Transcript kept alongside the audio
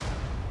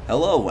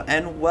Hello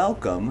and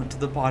welcome to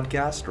the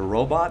podcast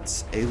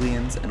Robots,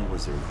 Aliens, and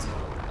Wizards.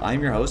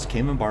 I'm your host,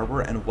 Cayman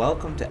Barber, and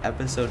welcome to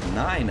episode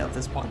 9 of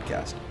this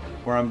podcast,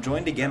 where I'm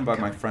joined again by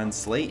my friend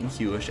Slaton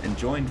Hewish and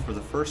joined for the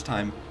first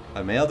time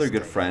by my other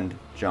good friend,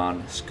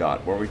 John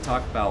Scott, where we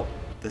talk about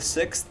the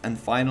 6th and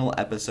final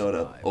episode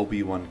of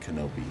Obi-Wan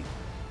Kenobi.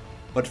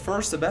 But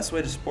first, the best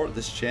way to support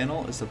this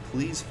channel is to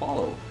please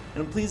follow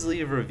and please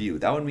leave a review.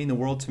 That would mean the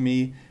world to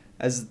me,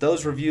 as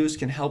those reviews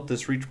can help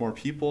this reach more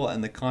people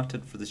and the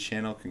content for this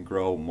channel can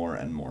grow more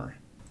and more.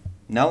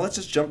 Now let's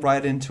just jump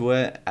right into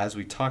it as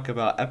we talk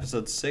about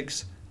episode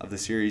 6 of the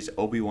series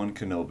Obi-Wan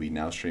Kenobi,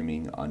 now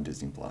streaming on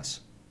Disney+.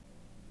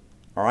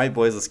 Alright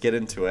boys, let's get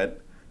into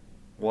it.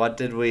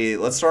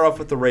 Let's start off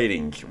with the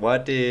rating.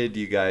 What do you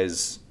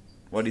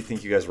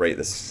think you guys rate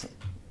this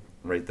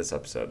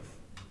episode?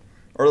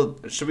 Or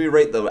should we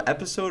rate the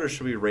episode, or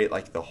should we rate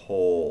like the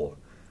whole,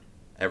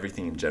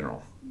 everything in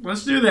general?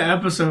 Let's do the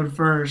episode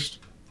first.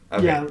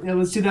 Okay. Yeah,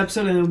 let's do the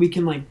episode, and then we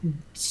can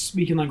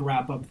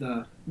wrap up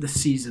the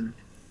season.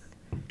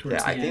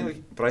 I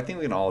think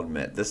we can all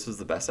admit this was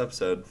the best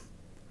episode.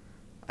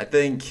 I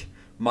think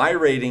my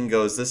rating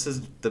goes, this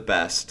is the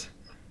best.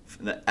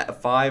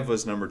 5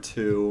 was number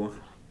 2.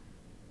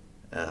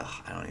 I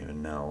don't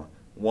even know.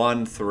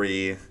 1,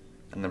 3,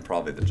 and then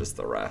probably just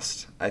the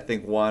rest. I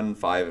think 1,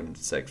 5, and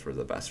 6 were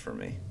the best for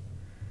me.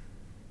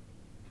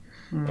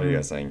 What do you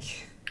guys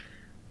think?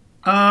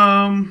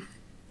 I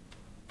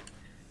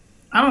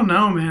don't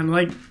know, man.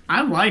 Like,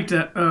 I liked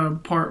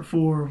part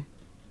 4.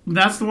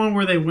 That's the one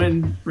where they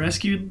went and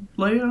rescued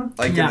Leia?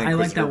 I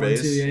like that one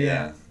too,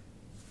 yeah.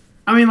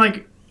 I mean,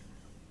 like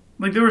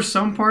there were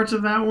some parts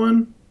of that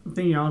one. I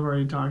think y'all have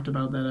already talked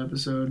about that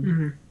episode.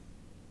 Mm-hmm.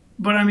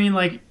 But, I mean,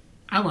 like,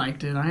 I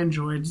liked it. I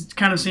enjoyed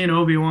kind of seeing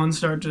Obi-Wan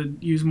start to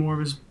use more of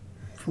his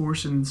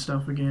force and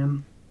stuff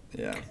again.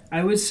 Yeah.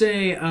 I would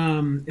say,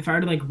 if I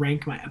were to,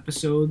 rank my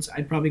episodes,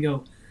 I'd probably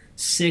go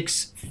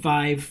 6,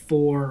 5,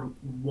 4,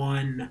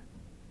 1,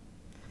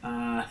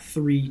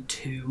 3,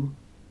 2.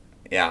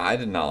 Yeah, I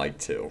did not like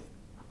 2.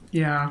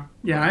 Yeah,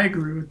 I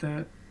agree with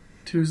that.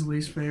 2's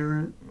least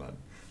favorite. But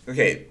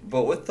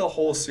with the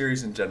whole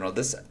series in general,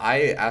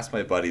 I asked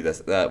my buddy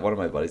one of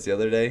my buddies the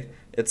other day.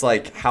 It's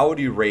like, how would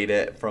you rate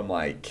it from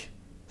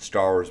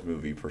Star Wars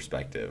movie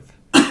perspective?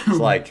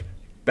 It's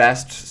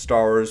best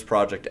Star Wars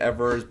project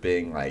ever is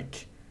being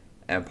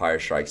Empire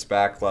Strikes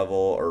Back level,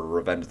 or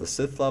Revenge of the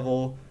Sith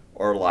level,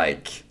 or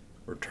Rise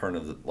of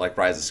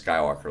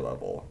Skywalker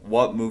level.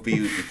 What movie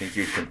do you think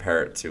you'd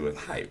compare it to with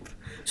hype?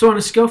 So on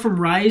a scale from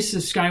Rise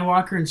of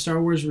Skywalker and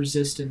Star Wars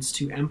Resistance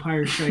to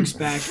Empire Strikes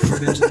Back and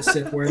Revenge of the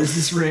Sith, where does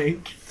this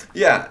rank?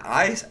 Yeah,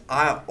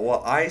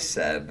 what I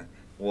said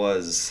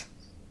was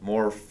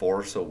more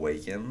Force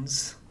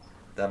Awakens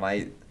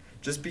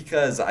just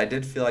because I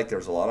did feel like there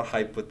was a lot of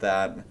hype with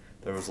that.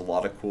 There was a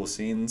lot of cool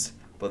scenes,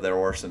 but there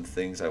were some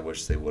things I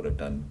wish they would have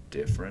done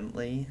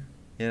differently,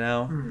 you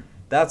know? Mm.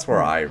 That's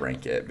where I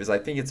rank it, because I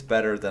think it's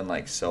better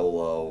than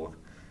Solo.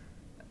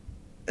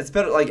 It's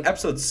better,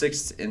 episode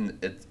 6 in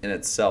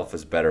itself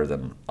is better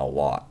than a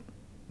lot.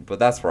 But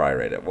that's where I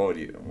rate it. What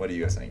do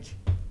you guys think?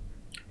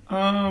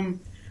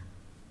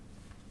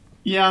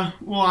 Yeah,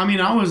 well, I mean,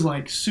 I was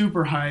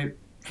super hyped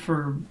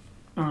for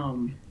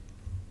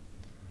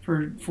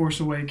Force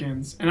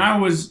Awakens, and I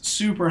was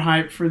super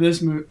hyped for this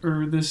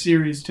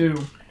series too.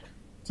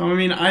 So I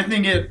mean, I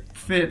think it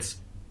fits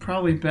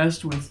probably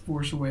best with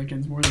Force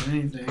Awakens more than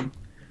anything.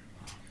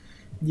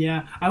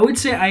 Yeah, I would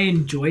say I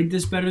enjoyed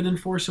this better than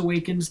Force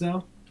Awakens,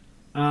 though.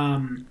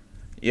 I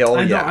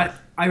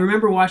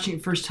remember watching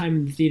it first time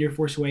in the theater,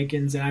 Force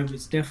Awakens, and I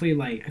was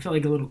definitely I felt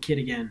like a little kid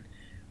again.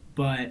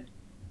 But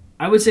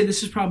I would say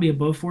this is probably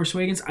above Force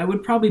Awakens. I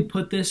would probably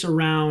put this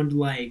around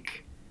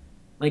like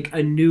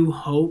a New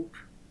Hope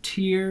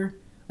tier.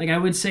 I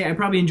would say I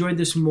probably enjoyed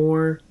this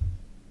more.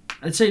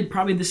 I'd say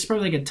this is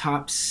probably a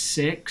top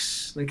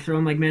 6.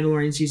 Throwing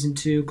Mandalorian Season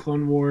 2,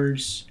 Clone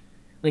Wars,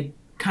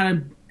 kind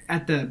of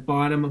at the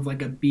bottom of a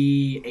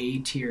B, A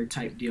tier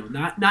type deal.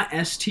 Not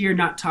S tier,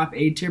 not top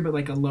A tier,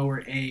 but a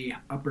lower A,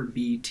 upper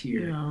B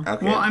tier. Yeah.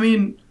 Okay. Well, I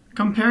mean,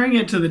 comparing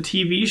it to the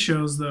TV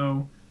shows,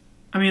 though,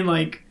 I mean,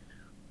 I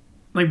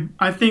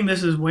think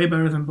this is way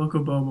better than Book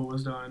of Boba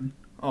was done.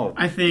 Oh,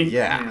 I think.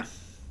 Yeah.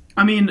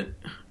 I mean,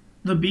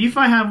 the beef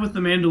I have with The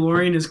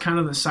Mandalorian is kind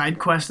of the side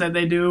quest that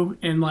they do,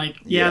 and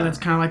that's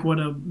kind of what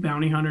a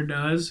bounty hunter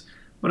does.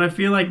 But I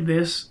feel like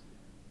this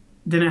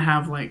didn't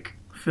have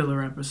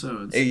filler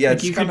episodes. Yeah,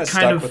 it's kind of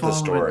stuck with the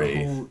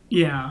story.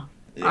 Yeah.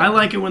 I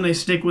like it when they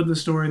stick with the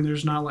story and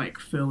there's not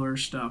filler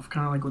stuff,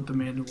 kind of like with The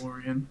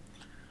Mandalorian.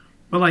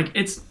 But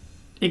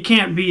it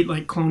can't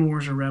beat Clone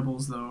Wars or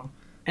Rebels though.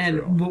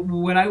 And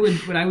what I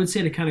would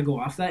say to kind of go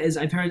off that is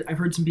I've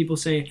heard some people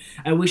say,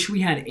 I wish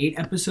we had 8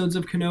 episodes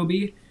of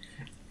Kenobi,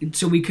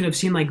 so we could have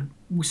seen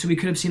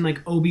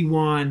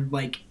Obi-Wan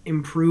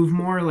improve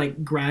more,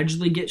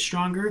 gradually get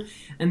stronger.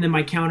 And then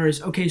my counter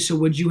is, okay, so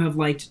would you have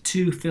liked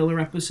 2 filler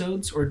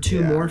episodes or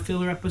 2 more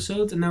filler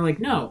episodes? And they're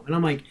no. And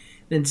I'm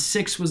then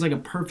 6 was a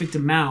perfect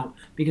amount,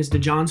 because to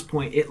John's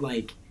point, it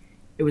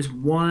It was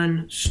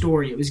one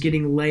story. It was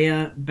getting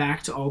Leia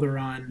back to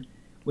Alderaan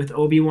with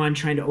Obi-Wan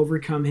trying to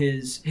overcome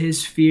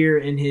his fear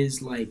and his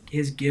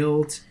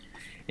guilt.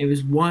 It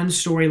was one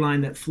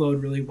storyline that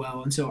flowed really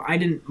well, and so I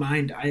didn't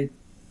mind. I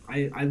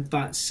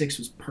thought 6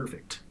 was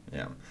perfect.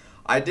 Yeah,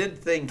 I did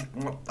think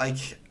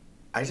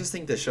I just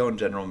think the show in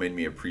general made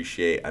me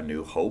appreciate A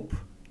New Hope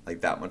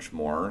that much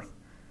more,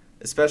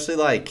 especially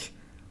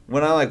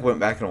when I went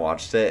back and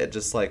watched it. It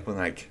just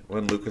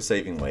when Luke was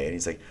saving Leia and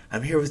he's like,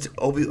 I'm here with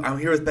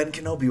Ben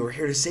Kenobi. We're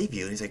here to save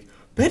you. And he's like,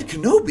 Ben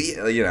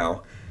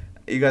Kenobi.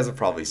 You guys have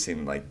probably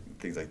seen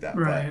things like that,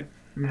 right?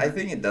 But yeah. I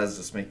think it does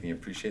just make me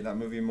appreciate that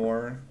movie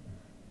more.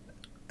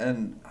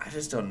 And I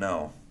just don't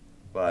know,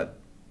 but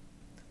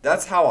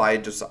that's how I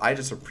just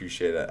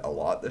appreciate it a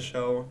lot, the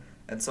show.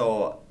 And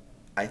so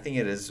I think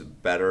it is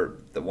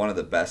one of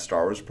the best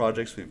Star Wars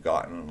projects we've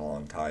gotten in a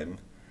long time.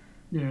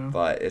 Yeah.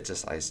 But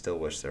I still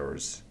wish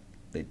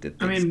they did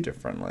things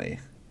differently.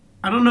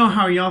 I don't know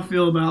how y'all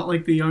feel about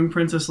the young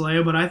Princess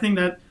Leia, but I think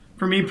that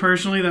for me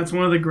personally, that's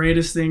one of the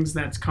greatest things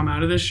that's come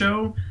out of this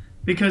show,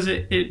 because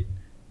it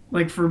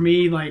for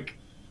me,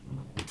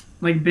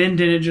 Ben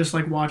didn't just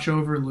watch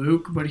over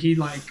Luke, but he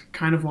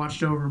kind of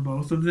watched over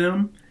both of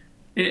them.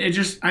 It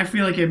just, I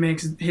feel it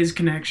makes his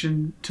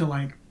connection to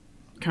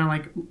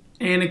kind of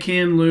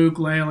Anakin, Luke,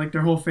 Leia,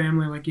 their whole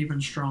family even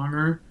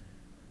stronger.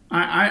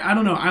 I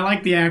don't know. I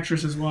like the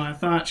actress as well. I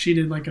thought she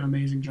did an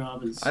amazing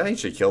job as I think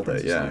she killed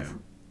Princess it. Yeah. Leia.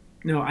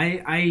 No,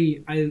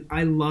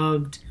 I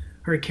loved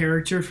her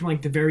character from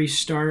the very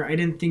start. I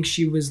didn't think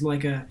she was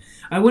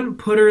I wouldn't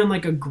put her in a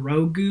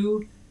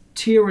Grogu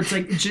tier where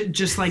it's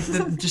just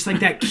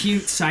that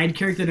cute side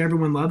character that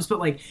everyone loves, but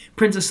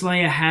Princess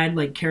Leia had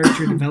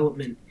character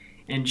development,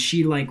 and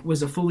she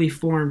was a fully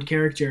formed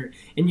character,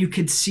 and you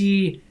could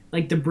see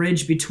the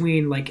bridge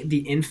between the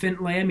infant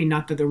Leia. I mean,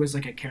 not that there was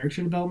a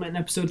character development in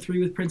episode 3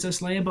 with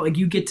Princess Leia, but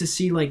you get to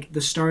see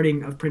the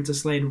starting of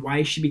Princess Leia and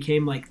why she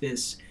became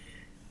this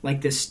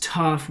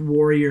tough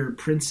warrior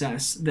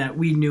princess that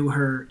we knew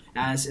her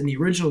as in the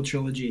original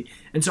trilogy.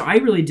 And so I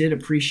really did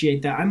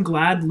appreciate that. I'm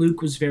glad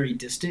Luke was very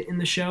distant in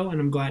the show,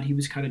 and I'm glad he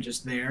was kind of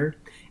just there,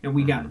 and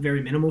we got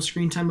very minimal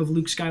screen time of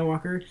Luke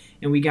Skywalker,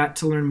 and we got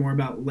to learn more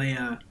about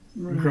Leia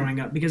growing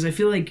up, because I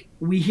feel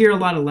we hear a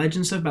lot of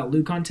legend stuff about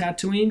Luke on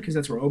Tatooine, because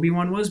that's where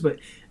Obi-Wan was, but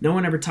no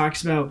one ever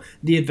talks about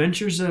the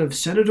adventures of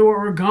Senator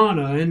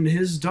Organa and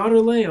his daughter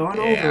Leia on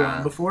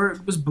Alderaan before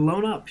it was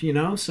blown up,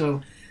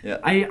 so yeah.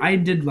 I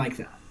did like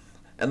that.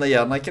 And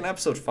in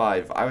episode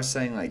 5, I was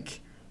saying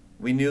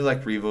we knew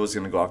Reva was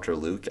gonna go after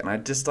Luke, and I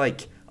just I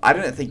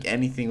didn't think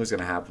anything was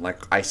gonna happen.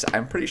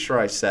 I'm pretty sure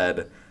I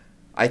said,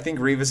 I think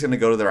Reva's gonna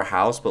go to their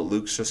house, but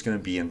Luke's just gonna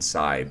be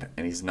inside,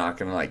 and he's not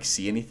gonna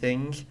see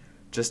anything,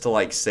 just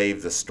to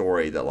save the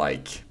story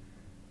that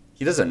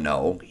he doesn't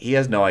know. He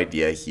has no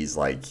idea he's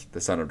the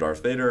son of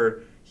Darth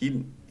Vader.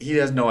 He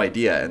has no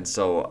idea, and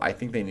so I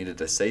think they needed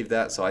to save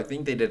that. So I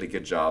think they did a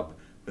good job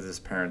with his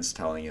parents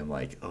telling him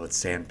oh, it's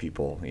sand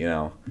people,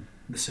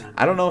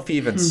 I don't know if he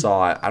even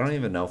saw it. I don't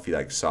even know if he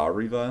saw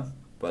Reva,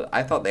 but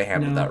I thought they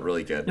handled that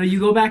really good. No, you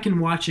go back and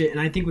watch it, and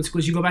I think what's cool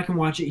is you go back and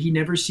watch it. He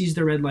never sees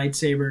the red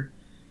lightsaber,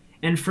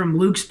 and from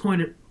Luke's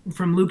point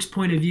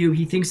of view,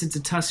 he thinks it's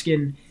a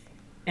Tusken,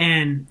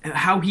 and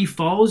how he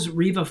falls,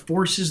 Reva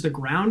forces the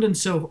ground, and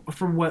so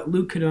from what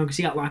Luke could have, because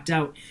he got locked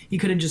out, he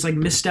could have just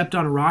misstepped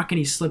on a rock and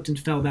he slipped and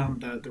fell down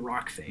the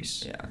rock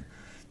face. Yeah.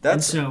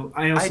 And so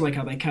I also like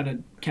how they kind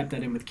of kept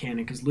that in with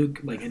canon, because Luke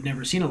had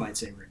never seen a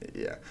lightsaber.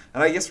 Yeah,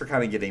 and I guess we're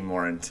kind of getting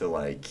more into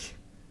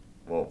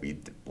what we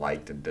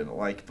liked and didn't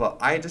like, but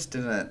I just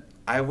didn't.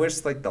 I wish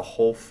the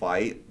whole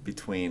fight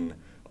between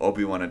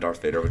Obi-Wan and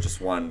Darth Vader was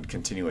just one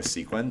continuous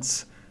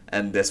sequence,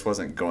 and this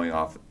wasn't going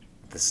off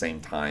at the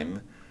same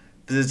time.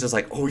 This is just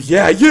oh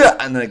yeah,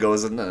 and then it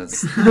goes, and then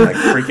it's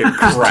freaking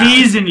crap.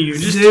 Teasing you,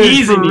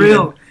 teasing you.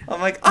 Real.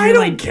 I'm I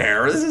don't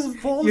care. This is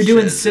bullshit. You're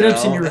doing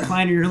sit-ups in your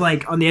recliner.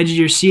 You're on the edge of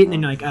your seat, and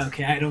then you're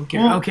okay, I don't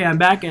care. Well, okay, I'm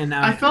back, and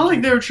now I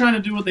felt they were trying to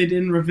do what they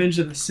did in Revenge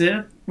of the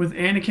Sith with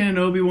Anakin and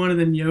Obi-Wan, and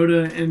then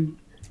Yoda and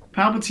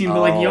Palpatine.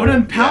 But Yoda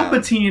and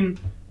Palpatine,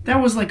 that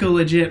was a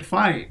legit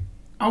fight.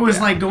 I was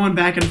going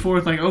back and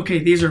forth, okay,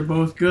 these are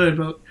both good,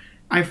 but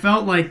I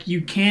felt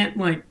you can't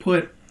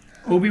put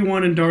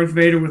Obi-Wan and Darth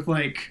Vader with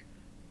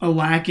a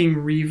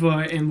lacking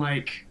Reva and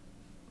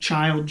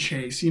child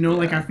chase,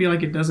 I feel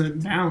it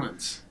doesn't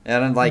balance.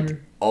 And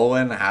then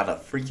Owen had a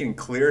freaking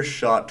clear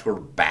shot to her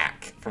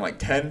back from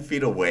 10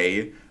 feet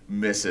away,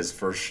 misses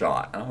first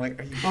shot. And I'm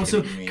are you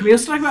also kidding me? Can we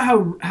also talk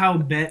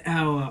about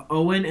how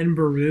Owen and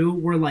Beru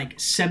were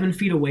 7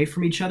 feet away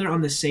from each other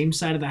on the same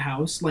side of the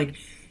house? Have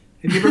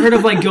you ever heard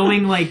of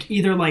going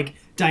either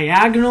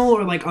diagonal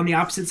or on the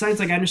opposite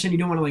sides? I understand you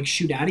don't want to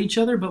shoot at each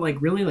other, but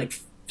really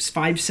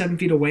 5-7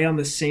 feet away on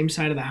the same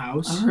side of the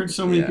house. I've heard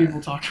so many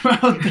people talk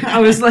about that. I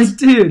was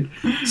dude,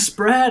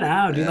 spread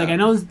out, dude. I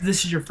know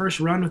this is your first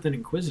run with an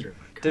Inquisitor.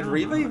 Did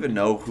Reva even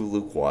know who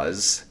Luke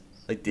was?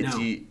 Did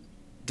she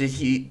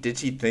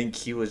think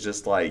he was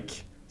just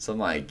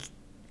some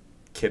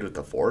kid with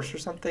the Force or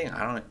something?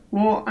 I don't.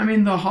 Well, I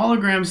mean, the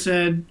hologram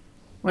said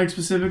like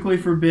specifically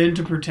forbid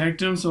to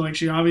protect him. So like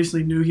she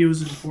obviously knew he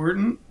was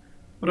important,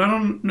 but I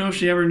don't know if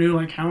she ever knew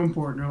like how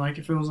important or like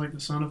if it was like the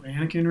son of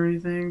Anakin or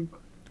anything.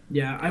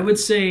 Yeah, I would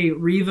say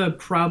Reva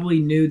probably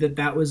knew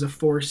that was a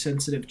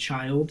Force-sensitive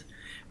child,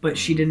 but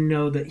she didn't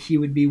know that he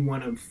would be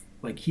one of,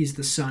 like, he's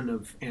the son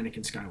of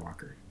Anakin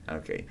Skywalker.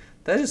 Okay.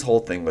 That just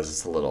whole thing was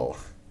just a little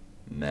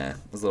meh. It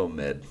was a little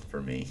mid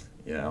for me,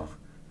 you know?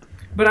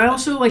 But I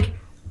also, like,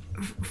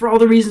 for all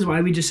the reasons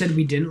why we just said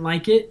we didn't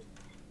like it,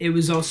 it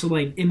was also,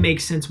 like, it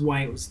makes sense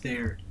why it was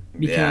there.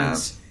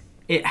 Because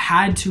it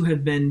had to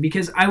have been,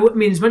 because I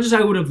mean, as much as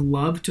I would have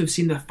loved to have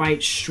seen the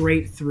fight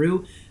straight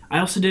through, I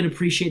also did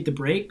appreciate the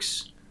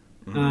breaks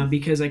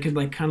because I could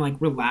like kind of like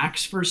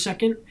relax for a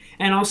second.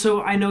 And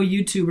also, I know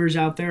YouTubers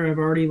out there have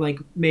already like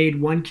made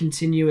one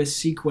continuous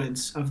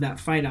sequence of that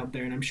fight out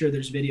there, and I'm sure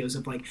there's videos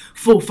of like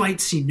full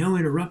fight scene, no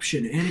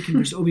interruption, Anakin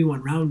versus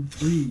Obi-Wan round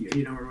 3,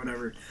 you know, or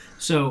whatever.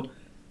 So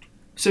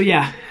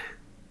yeah.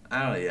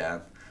 Oh yeah,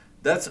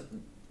 that's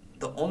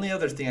the only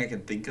other thing I can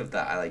think of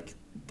that I like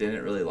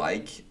didn't really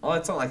like. Oh,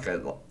 it's not like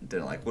I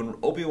didn't like when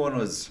Obi-Wan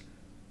was.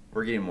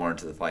 We're getting more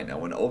into the fight now.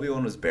 When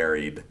Obi-Wan was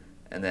buried,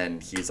 and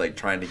then he's like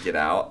trying to get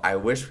out, I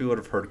wish we would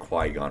have heard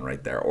Qui-Gon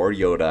right there, or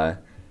Yoda.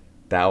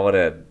 That would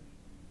have,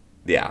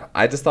 yeah.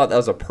 I just thought that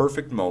was a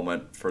perfect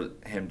moment for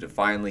him to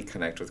finally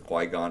connect with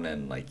Qui-Gon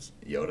and like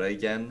Yoda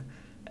again.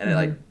 And it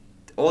like,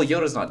 well,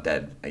 Yoda's not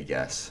dead, I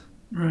guess.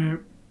 Right.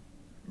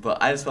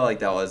 But I just felt like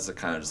that was a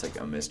kind of just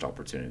like a missed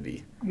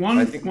opportunity.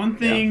 One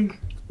thing.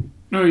 Yeah.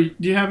 No, do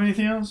you have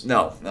anything else?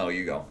 No,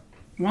 you go.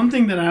 One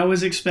thing that I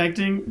was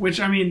expecting, which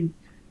I mean.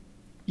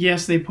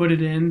 Yes, they put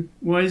it in,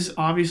 was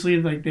obviously,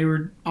 like, they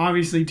were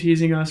obviously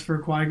teasing us for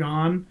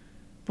Qui-Gon,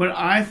 but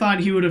I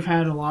thought he would have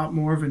had a lot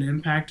more of an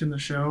impact in the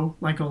show,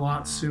 like, a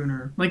lot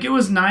sooner. Like, it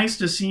was nice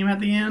to see him at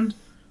the end,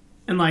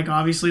 and, like,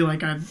 obviously,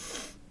 like, I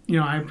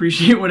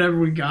appreciate whatever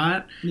we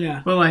got.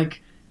 Yeah. But,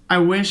 like, I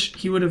wish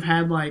he would have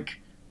had, like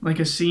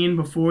a scene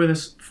before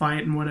this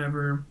fight and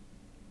whatever,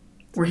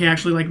 where he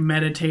actually, like,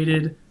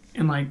 meditated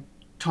and, like,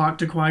 talked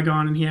to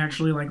Qui-Gon, and he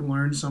actually, like,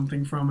 learned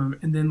something from him,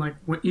 and then, like,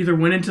 either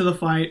went into the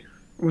fight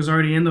was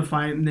already in the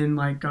fight and then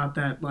like got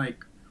that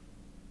like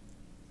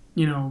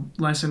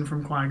lesson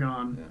from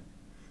Qui-Gon.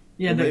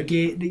 Yeah, that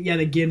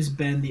gives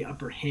Ben the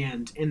upper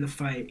hand in the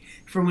fight.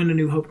 For when A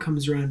New Hope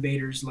comes around,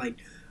 Vader's like,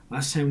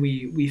 last time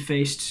we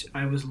faced,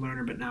 I was a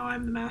learner, but now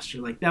I'm the master.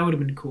 Like that would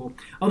have been cool.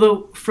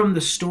 Although from the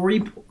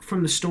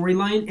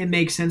storyline, it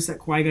makes sense that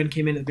Qui-Gon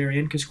came in at the very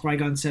end because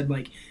Qui-Gon said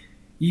like,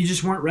 you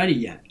just weren't ready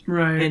yet.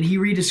 Right. And he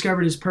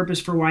rediscovered his purpose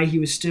for why he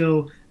was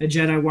still a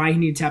Jedi, why he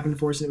needed to tap into the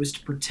Force, and it was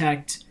to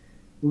protect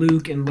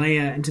Luke and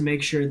Leia and to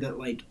make sure that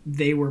like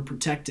they were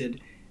protected.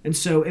 And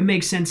so it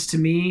makes sense to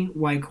me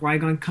why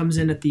Qui-Gon comes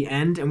in at the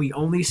end and we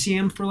only see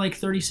him for like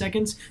 30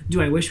 seconds.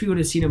 Do I wish we would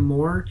have seen him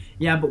more?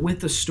 Yeah, but with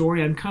the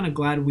story, I'm kind of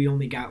glad we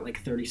only got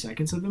like 30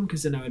 seconds of him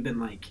because then I would have been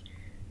like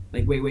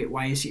wait,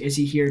 why is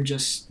he here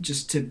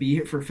just to be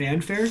here for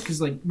fanfare? Because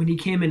like when he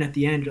came in at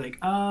the end, you're like,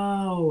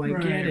 oh, I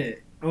get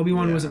it.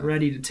 Obi-Wan wasn't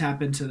ready to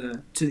tap into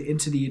the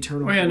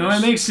eternal. Oh yeah, Force. no,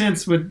 it makes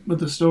sense with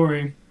the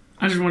story.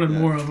 I just wanted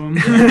more of them.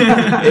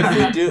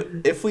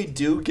 If we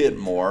do get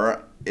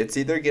more, it's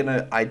either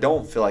gonna. I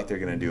don't feel like they're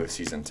gonna do a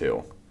season 2.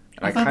 And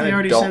I thought they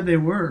already said they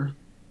were.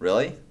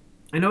 Really?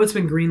 I know it's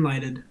been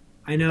green-lighted.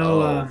 I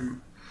know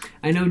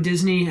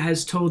Disney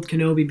has told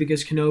Kenobi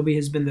because Kenobi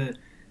has been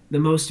the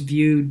most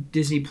viewed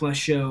Disney Plus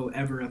show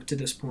ever up to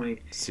this point.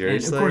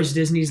 Seriously? And of course,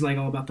 Disney's like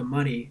all about the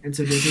money, and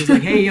so Disney's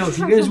like, hey, yo, if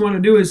you guys want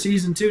to do a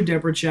season 2,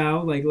 Deborah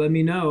Chow, like let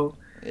me know.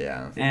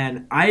 Yeah.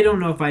 And I don't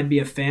know if I'd be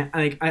a fan.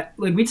 Like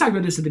we talked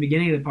about this at the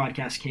beginning of the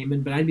podcast,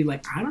 Cayman, but I'd be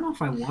like, I don't know if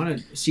I want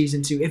a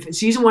season 2. If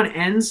season 1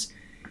 ends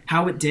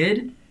how it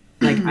did,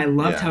 like I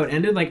loved how it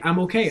ended. Like I'm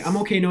okay. I'm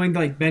okay knowing that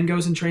like Ben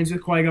goes and trains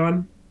with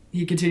Qui-Gon.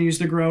 He continues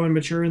to grow and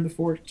mature in the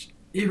Force.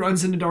 He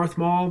runs into Darth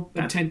Maul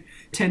like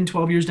 10,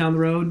 12 years down the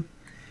road,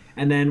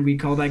 and then we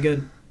call that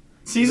good.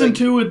 Season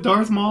 2 with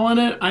Darth Maul in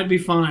it, I'd be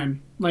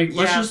fine. Like,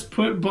 let's just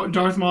put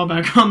Darth Maul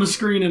back on the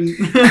screen and...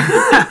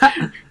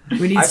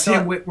 We need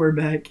Sam Witwer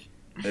back.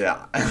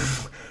 Yeah.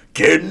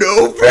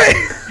 Kenobi!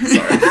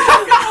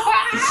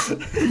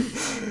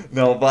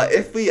 No, but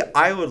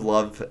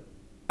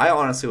I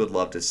honestly would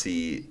love to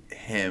see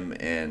him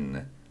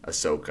in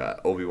Ahsoka,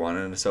 Obi-Wan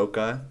and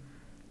Ahsoka.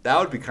 That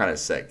would be kind of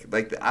sick.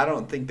 Like, I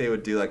don't think they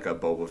would do like a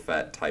Boba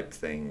Fett type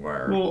thing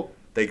where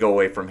they go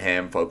away from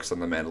him, focus on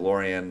the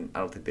Mandalorian. I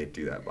don't think they'd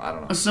do that, but I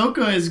don't know.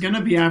 Ahsoka is going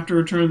to be after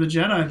Return of the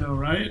Jedi, though,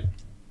 right?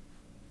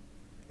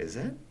 Is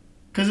it?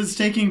 Because it's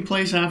taking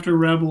place after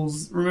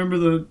Rebels. Remember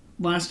the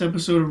last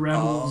episode of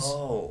Rebels?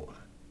 Oh.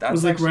 That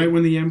was like right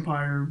when the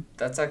Empire...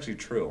 That's actually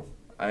true.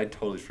 I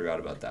totally forgot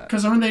about that.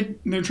 Because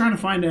they're trying to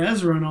find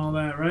Ezra and all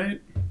that,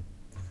 right?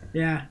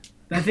 Yeah.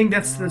 I think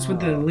that's what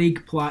the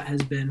leak plot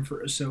has been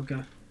for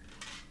Ahsoka.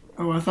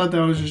 Oh, I thought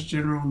that was just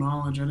general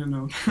knowledge. I didn't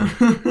know.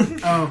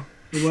 Oh,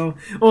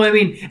 well, I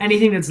mean,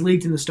 anything that's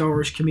leaked in the Star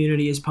Wars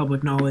community is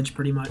public knowledge,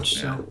 pretty much.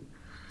 Yeah. So,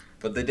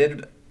 but they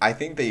did. I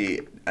think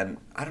and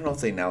I don't know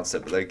if they announced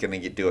it, but they're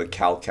going to do a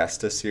Cal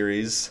Kestis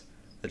series,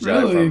 the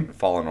Jedi from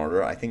Fallen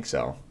Order. I think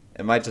so.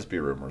 It might just be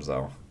rumors,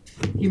 though.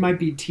 He might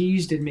be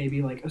teased in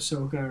maybe like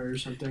Ahsoka or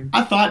something.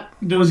 I thought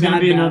there was going to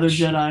be another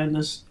Jedi in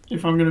this,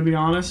 if I'm going to be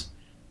honest.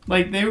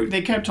 Like,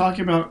 they kept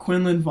talking about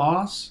Quinlan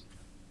Vos.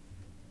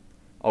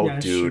 Oh, yeah,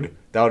 dude. True.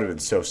 That would have been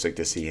so sick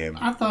to see him.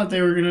 I thought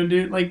they were going to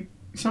do, like,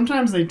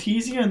 sometimes they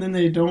tease you and then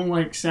they don't,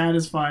 like,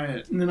 satisfy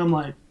it. And then I'm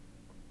like,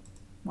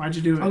 why'd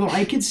you do it? Although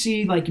I could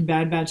see, like,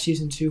 Bad Batch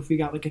Season 2 if we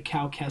got, like, a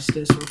Cal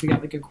Kestis or if we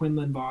got, like, a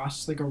Quinlan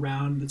Vos, like,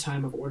 around the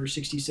time of Order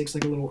 66,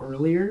 like, a little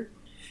earlier.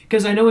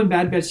 Because I know in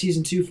Bad Batch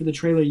Season 2 for the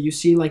trailer, you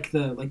see, like,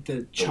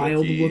 the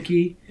child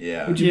Wookiee.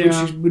 Yeah. Which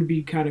would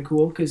be kind of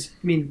cool. Because,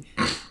 I mean,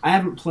 I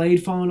haven't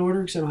played Fallen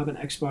Order because I don't have an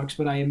Xbox,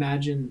 but I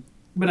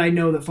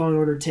know that Fallen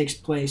Order takes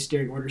place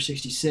during Order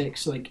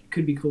 66. So, like, it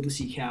could be cool to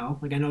see Cal.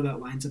 Like, I know that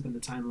lines up in the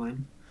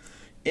timeline.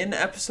 In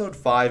Episode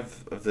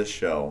 5 of this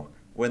show,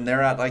 when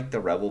they're at, like,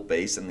 the Rebel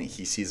base and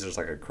he sees there's,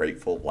 like, a crate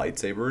full of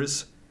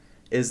lightsabers,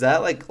 is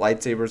that, like,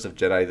 lightsabers of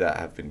Jedi that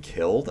have been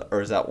killed, or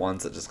is that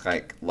ones that just,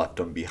 like, left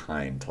them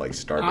behind to, like,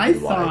 start a new life? I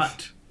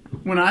thought,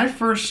 when I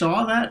first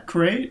saw that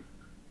crate,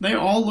 they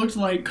all looked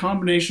like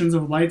combinations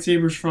of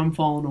lightsabers from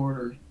Fallen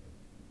Order.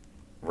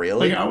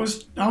 Really? Like,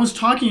 I was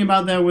talking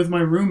about that with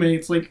my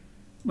roommates, like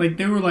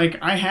they were like,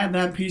 I had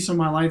that piece of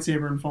my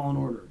lightsaber in Fallen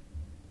Order.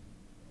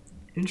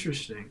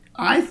 Interesting.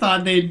 I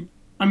thought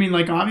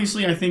like,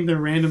 obviously I think they're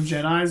random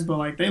Jedis, but,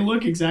 like, they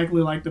look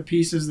exactly like the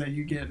pieces that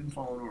you get in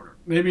Fallen Order.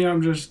 Maybe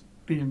I'm just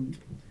being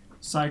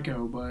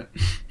psycho, but...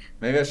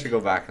 Maybe I should go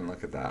back and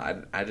look at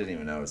that. I didn't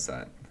even notice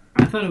that.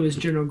 I thought it was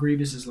General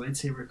Grievous's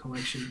lightsaber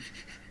collection.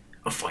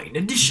 A fine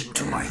addition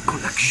to my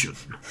collection.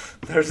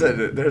 There's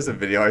a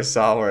video I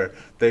saw where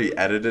they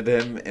edited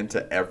him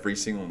into every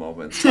single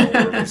moment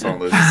where someone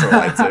loses their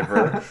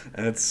lightsaber,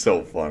 and it's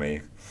so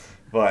funny.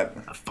 But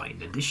a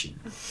fine addition.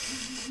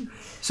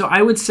 So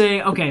I would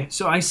say, okay,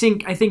 so I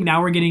think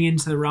now we're getting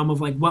into the realm of,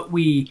 like, what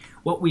we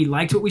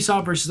liked, what we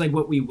saw versus, like,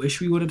 what we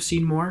wish we would have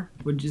seen more.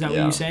 Is that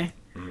what you say?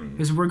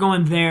 Because if we're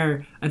going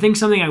there, I think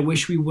something I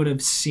wish we would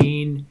have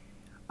seen.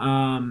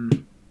 I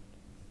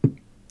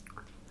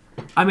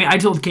mean, I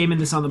told Cayman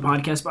this on the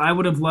podcast, but I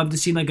would have loved to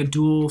see, like, a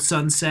dual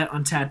sunset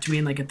on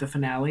Tatooine, like, at the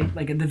finale,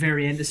 like, at the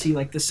very end, to see,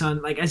 like, the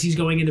sun, like, as he's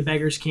going into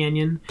Beggar's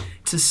Canyon,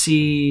 to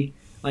see,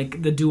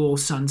 like, the dual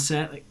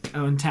sunset, like,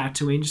 on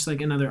Tatooine, just,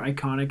 like, another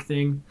iconic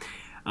thing.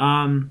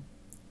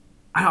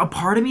 A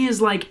part of me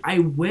is like, I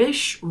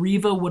wish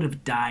Reva would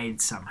have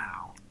died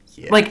somehow.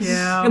 Yes.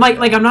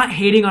 Like I'm not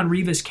hating on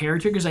Reva's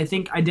character because I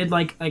think I did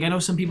like I know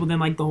some people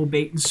didn't like the whole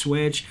bait and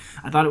switch.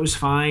 I thought it was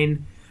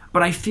fine,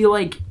 but I feel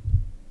like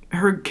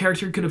her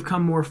character could have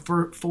come more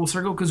full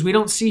circle because we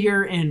don't see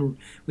her in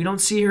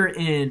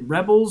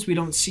Rebels. We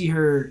don't see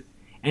her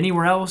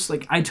anywhere else.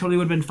 Like, I totally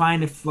would have been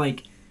fine if,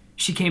 like,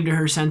 she came to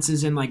her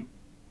senses and, like,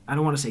 I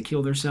don't want to say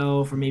killed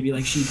herself, or maybe,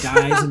 like, she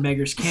dies in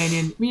Beggar's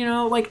Canyon. You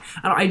know, like,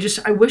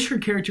 I wish her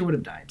character would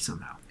have died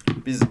somehow.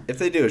 Because if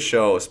they do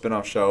a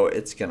spin-off show,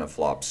 it's going to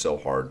flop so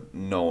hard.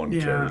 No one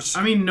cares.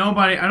 I mean,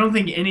 I don't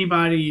think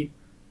anybody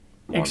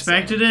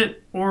expected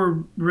it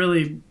or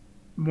really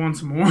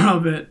wants more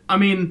of it. I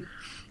mean,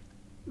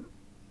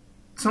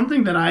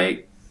 something that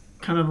I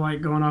kind of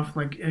like going off,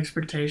 like,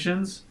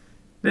 expectations,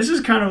 this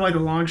is kind of like a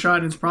long shot,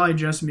 and it's probably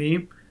just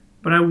me,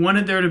 but I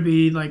wanted there to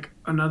be, like,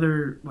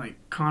 another, like,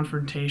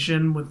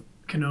 confrontation with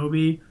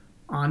Kenobi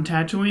on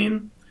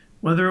Tatooine,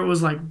 whether it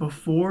was, like,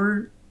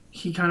 before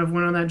he kind of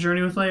went on that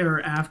journey with Leia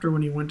or after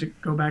when he went to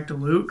go back to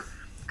Luke.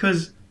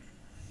 Because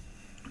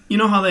you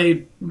know how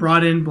they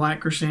brought in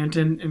Black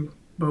Chrysanthemum and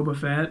Boba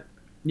Fett?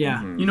 Yeah.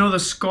 Mm-hmm. You know the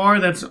scar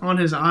that's on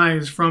his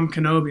eyes from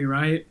Kenobi,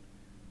 right?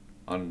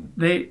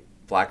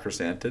 Black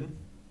Chrysanthemum?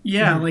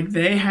 Yeah, like,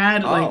 they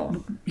had, like,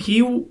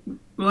 he,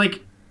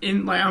 like,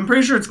 I'm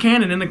pretty sure it's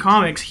canon in the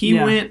comics. He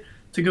went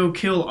to go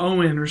kill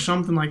Owen or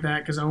something like that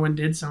because Owen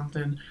did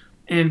something,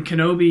 and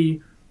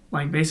Kenobi,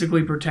 like,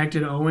 basically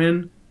protected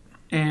Owen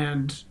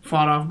and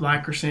fought off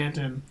Black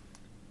Chrysanthemum.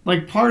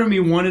 Like, part of me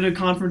wanted a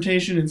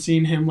confrontation and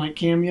seeing him, like,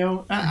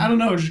 cameo. I don't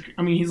know.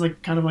 He's,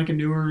 like, kind of like a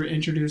newer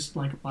introduced,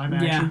 like, live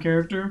action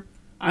character.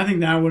 I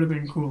think that would have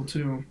been cool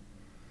too.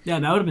 Yeah,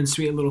 that would have been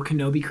sweet. A little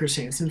Kenobi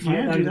Chrysanthemum fight.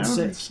 Yeah, dude, that would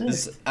have been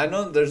sick. I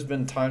know there's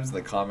been times in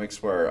the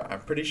comics where I'm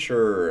pretty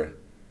sure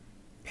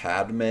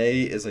Padme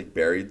is, like,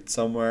 buried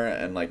somewhere,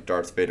 and, like,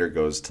 Darth Vader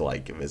goes to,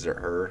 like, visit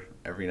her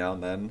every now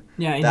and then.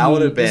 Yeah, and that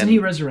would have been. Doesn't he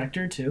resurrect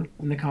her too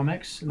in the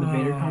comics? In the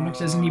Vader comics,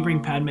 doesn't he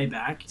bring Padme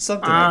back?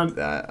 Something like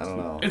that. I don't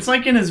know. It's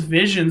like in his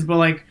visions, but,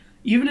 like,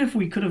 even if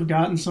we could have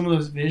gotten some of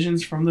those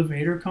visions from the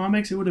Vader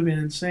comics, it would have been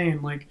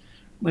insane. Like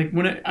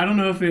when I don't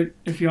know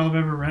if y'all have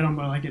ever read them,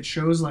 but, like, it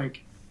shows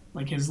like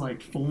his,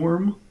 like,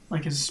 form,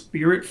 like his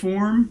spirit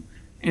form,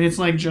 and it's,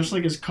 like, just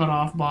like his cut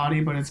off body,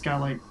 but it's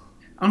got, like,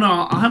 I don't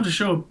know. I'll have to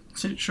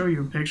show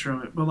you a picture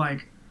of it, but,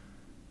 like,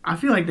 I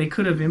feel like they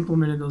could have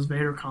implemented those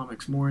Vader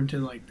comics more into,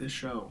 like, this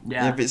show.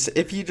 Yeah.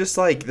 If you just,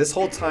 like, this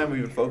whole time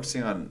we've been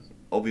focusing on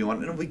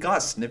Obi-Wan, and we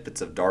got snippets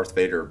of Darth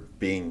Vader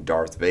being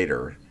Darth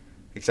Vader,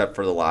 except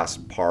for the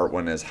last part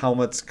when his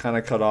helmet's kind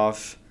of cut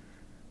off.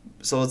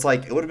 So it's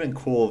like, it would have been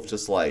cool if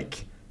just,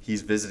 like,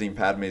 he's visiting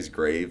Padme's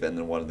grave, and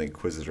then one of the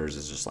Inquisitors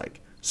is just, like,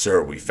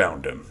 "Sir, we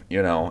found him,"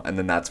 and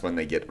then that's when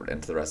they get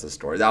into the rest of the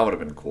story. That would have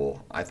been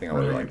cool. I think I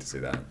would have liked to see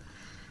that.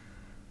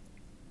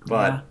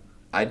 But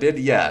I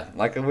did,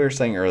 like we were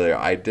saying earlier,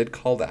 I did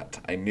call that.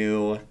 I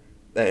knew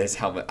that his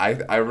helmet.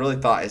 I really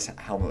thought his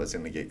helmet was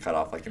going to get cut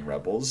off, like in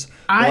Rebels.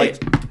 I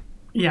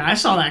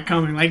saw that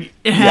coming. Like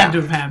it had to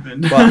have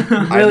happened. But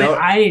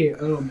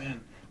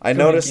I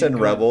noticed in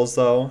Rebels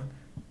though,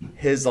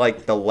 his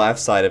the left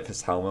side of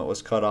his helmet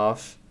was cut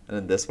off, and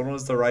then this one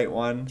was the right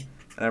one,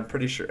 and I'm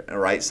pretty sure the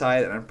right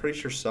side, and I'm pretty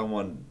sure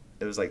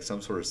it was like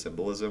some sort of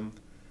symbolism.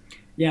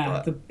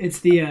 Yeah, it's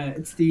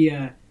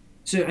the.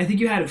 So I think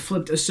you had it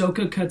flipped.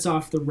 Ahsoka cuts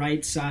off the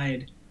right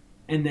side,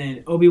 and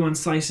then Obi-Wan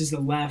slices the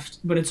left.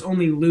 But it's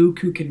only Luke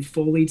who can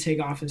fully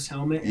take off his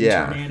helmet and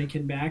turn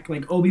Anakin back.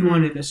 Like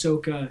Obi-Wan and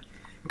Ahsoka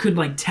could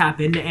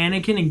tap into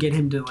Anakin and get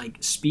him to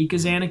speak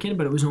as Anakin,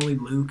 but it was only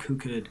Luke who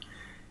could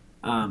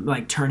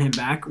turn him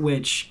back.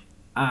 Which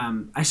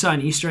I saw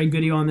an Easter egg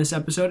video on this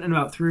episode, and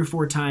about 3 or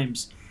 4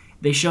 times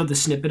they showed the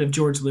snippet of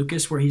George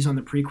Lucas where he's on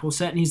the prequel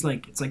set, and he's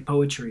like, "It's like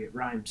poetry. It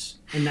rhymes,"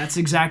 and that's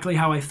exactly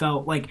how I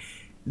felt. Like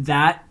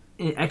that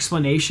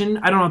explanation.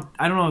 I don't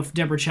know if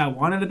Deborah Chow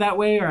wanted it that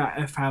way or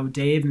if that's how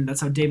Dave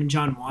and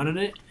John wanted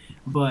it,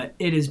 but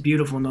it is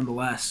beautiful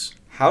nonetheless.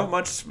 How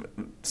much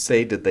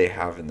say did they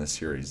have in the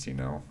series,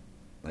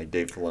 like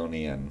Dave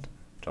Filoni and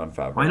Jon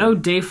Favreau? Well, I know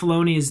Dave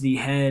Filoni is the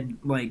head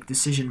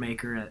decision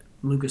maker at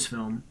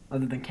Lucasfilm,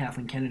 other than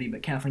Kathleen Kennedy,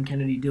 but Kathleen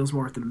Kennedy deals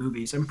more with the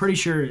movies. I'm pretty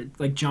sure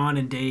John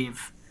and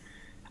Dave,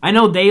 I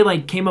know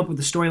they came up with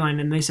the storyline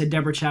and they said,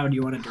 "Deborah Chow, do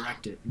you want to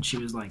direct it?" And she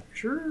was like,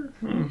 "Sure."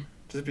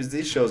 Just because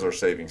these shows are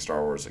saving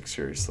Star Wars,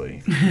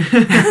 seriously.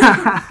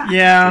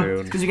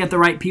 Yeah. Because you got the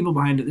right people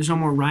behind it. There's no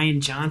more Rian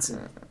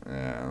Johnson.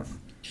 Yeah.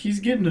 He's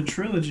getting a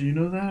trilogy, you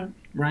know that?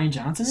 Rian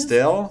Johnson is?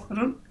 Still?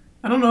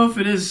 I don't know if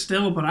it is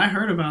still, but I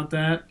heard about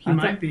that. He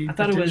might be. I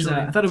thought it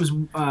was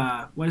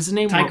what is his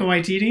name? Taika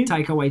Waititi?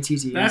 Taika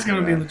Waititi. That's going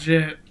to be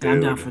legit.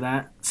 I'm down for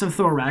that. Some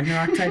Thor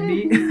Ragnarok type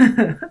beat.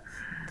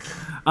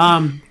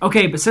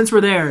 Okay, but since we're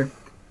there,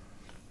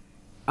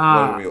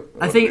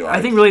 I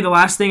think really the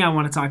last thing I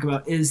want to talk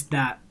about is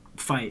that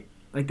fight.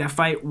 That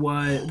fight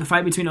was the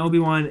fight between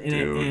Obi-Wan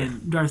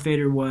and Darth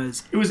Vader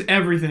was. It was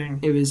everything.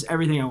 It was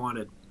everything I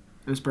wanted.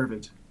 It was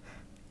perfect.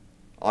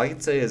 All I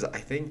can say is I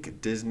think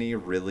Disney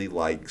really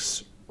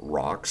likes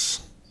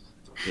rocks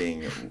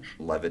being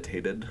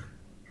levitated.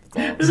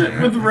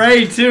 With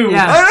Rey too.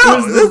 Yeah, I know.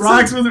 It was the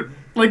rocks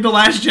with The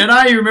Last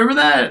Jedi. You remember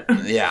that?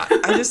 Yeah,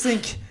 I just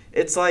think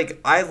it's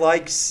I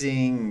like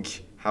seeing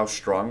how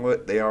strong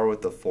they are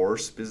with the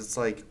Force, because it's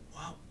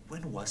wow,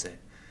 when was it?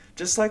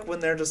 Just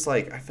when they're just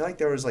I feel like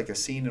there was a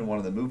scene in one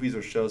of the movies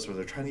or shows where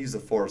they're trying to use the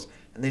Force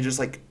and they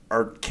just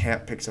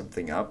can't pick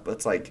something up.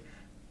 But it's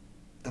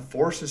the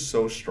Force is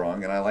so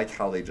strong, and I like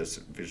how they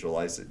just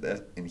visualize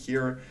it in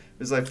here,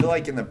 because I feel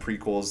like in the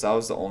prequels that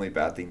was the only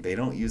bad thing. They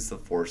don't use the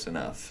Force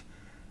enough.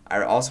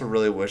 I also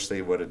really wish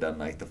they would have done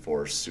the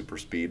Force super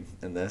speed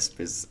in this,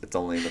 because it's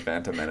only in the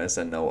Phantom Menace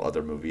and no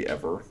other movie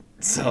ever.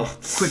 So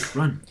quick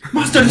run,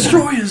 Master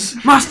Destroyers.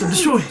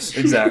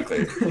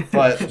 Exactly.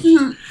 But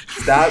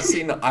that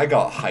scene, I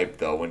got hyped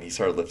though when he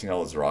started lifting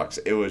all those rocks.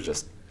 It was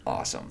just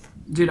awesome.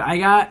 Dude, I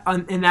got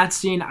in that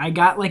scene, I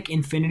got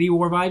Infinity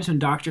War vibes when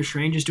Doctor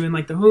Strange is doing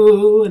the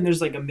hoo, and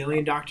there's a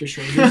million Doctor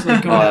Strangers going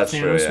at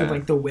Thanos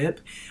with the whip.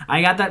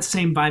 I got that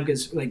same vibe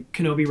because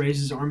Kenobi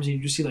raises his arms and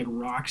you just see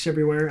rocks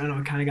everywhere. I don't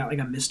know, it kind of got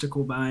a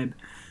mystical vibe.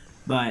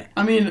 But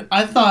I mean,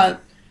 I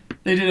thought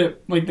they did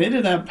it they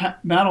did that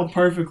battle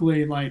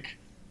perfectly.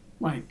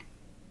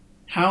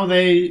 How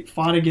they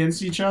fought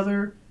against each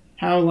other,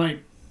 how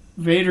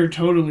Vader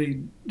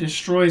totally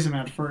destroys him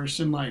at first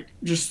and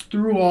just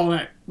threw all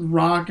that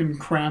rock and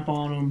crap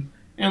on him,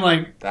 and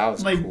that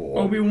was cool.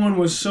 Obi-Wan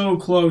was so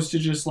close to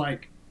just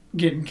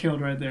getting killed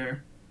right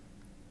there,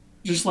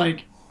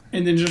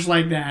 and then just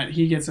like that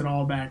he gets it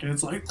all back, and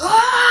it's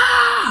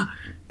ah!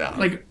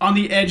 Yeah. On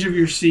the edge of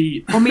your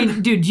seat. I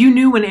mean, dude, you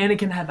knew when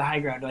Anakin had the high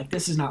ground,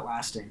 this is not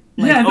lasting.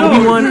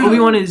 No.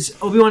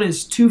 Obi-Wan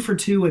is 2 for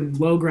 2 in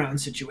low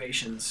ground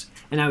situations,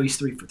 and now he's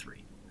 3 for 3.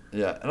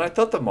 Yeah, and I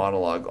thought the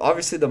monologue,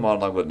 obviously the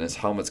monologue when his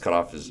helmet's cut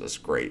off is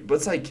just great.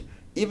 But it's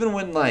even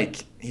when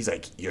he's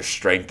your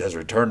strength has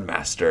returned,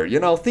 master,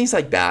 things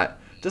like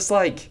that. Just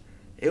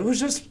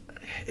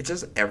it's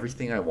just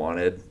everything I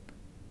wanted,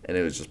 and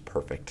it was just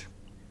perfect.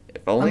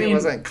 If only it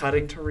wasn't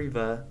cutting to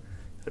Reva,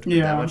 it would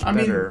be that much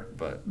better.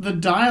 But the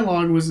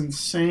dialogue was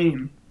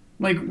insane.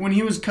 When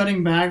he was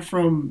cutting back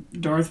from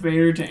Darth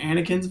Vader to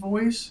Anakin's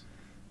voice,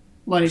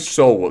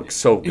 so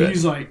good.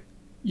 He's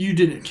 "You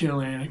didn't kill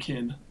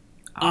Anakin.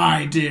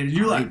 I did."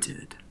 You're I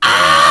did.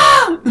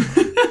 Ah!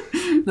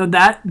 No,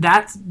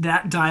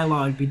 that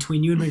dialogue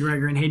between Ewan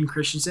McGregor and Hayden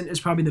Christensen is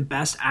probably the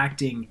best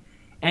acting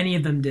any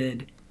of them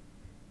did.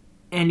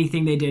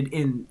 Anything they did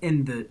in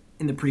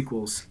the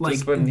prequels,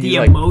 the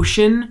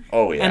emotion,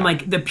 and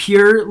the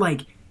pure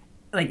Anakin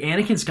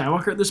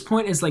Skywalker at this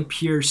point is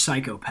pure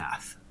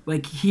psychopath.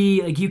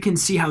 You can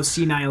see how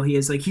senile he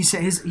is.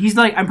 He's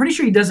I'm pretty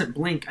sure he doesn't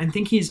blink. I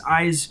think his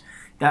eyes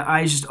that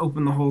eye's just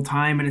open the whole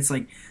time, and it's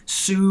like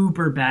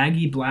super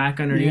baggy black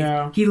underneath.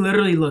 Yeah. He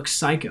literally looks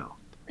psycho.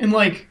 And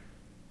like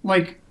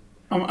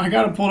I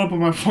got it pulled up on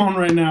my phone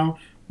right now,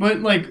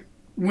 but like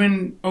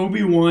when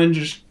Obi-Wan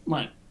just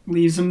like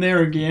leaves him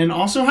there again.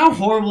 Also, how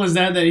horrible is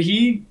that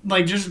he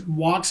like just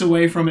walks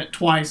away from it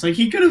twice? Like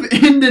he could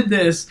have ended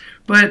this,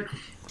 but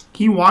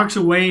he walks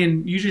away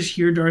and you just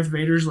hear Darth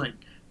Vader's like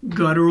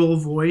guttural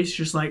voice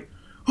just like,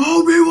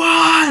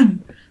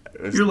 Obi-Wan!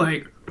 You're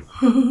like...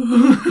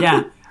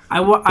 Yeah.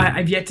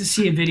 I've yet to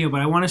see a video,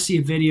 but I want to see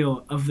a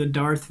video of the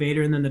Darth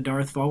Vader and then the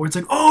Darth Maul where it's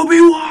like,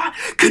 Obi-Wan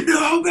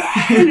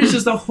Kenobi! And it's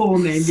just the whole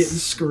name getting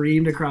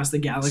screamed across the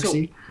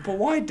galaxy. So, but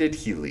why did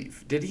he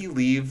leave? Did he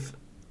leave...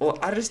 Well,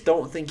 I just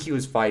don't think he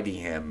was fighting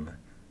him.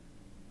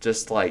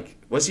 Just like...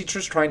 Was he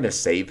just trying to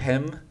save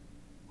him?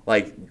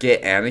 Like,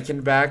 get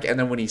Anakin back, and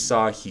then when he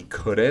saw he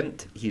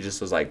couldn't, he just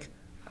was like,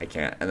 I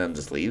can't, and then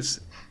just leaves?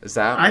 Is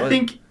that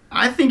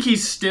I think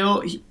he's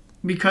still...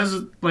 because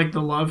of, like, the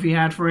love he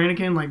had for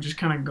Anakin, like, just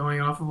kind of going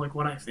off of, like,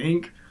 what I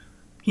think,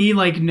 he,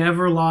 like,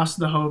 never lost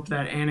the hope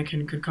that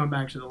Anakin could come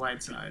back to the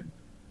light side.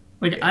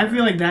 Like, yeah. I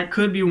feel like that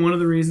could be one of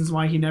the reasons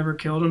why he never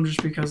killed him,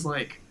 just because,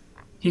 like,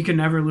 he could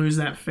never lose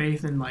that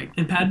faith in, like...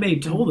 And Padme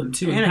told him,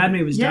 too. And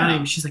Padme was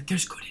dying. She's like,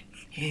 there's good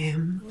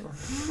in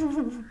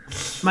him.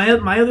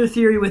 My other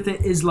theory with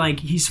it is, like,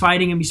 he's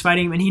fighting him,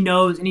 and he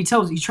knows, and he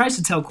tries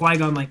to tell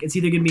Qui-Gon, like, it's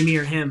either going to be me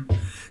or him.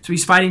 So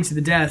he's fighting to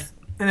the death.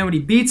 And then when he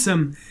beats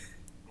him...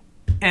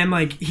 And,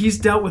 like, he's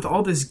dealt with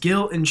all this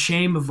guilt and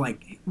shame of,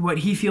 like, what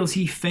he feels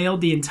he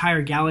failed the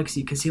entire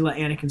galaxy because he let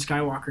Anakin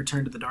Skywalker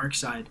turn to the dark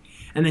side.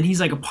 And then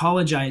he's, like,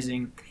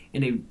 apologizing.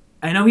 And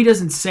I know he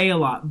doesn't say a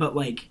lot, but,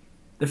 like,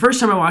 the first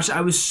time I watched it,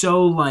 I was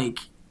so, like,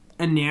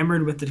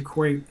 enamored with the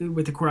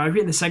choreography.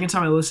 And the second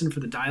time I listened for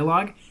the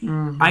dialogue,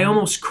 I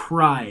almost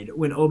cried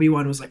when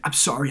Obi-Wan was like, I'm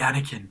sorry,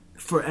 Anakin,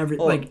 for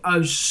everything. Like, I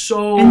was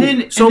so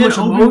much emotion.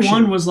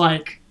 Obi-Wan was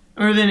like,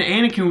 or then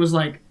Anakin was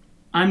like,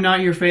 I'm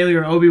not your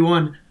failure,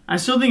 Obi-Wan. I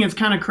still think it's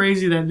kind of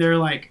crazy that they're,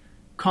 like,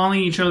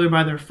 calling each other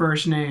by their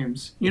first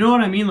names. You know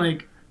what I mean?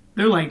 Like,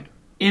 they're, like,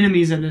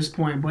 enemies at this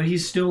point, but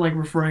he's still, like,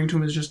 referring to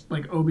him as just,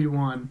 like,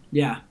 Obi-Wan.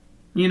 Yeah.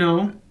 You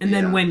know? And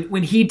then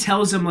when he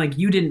tells him, like,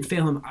 you didn't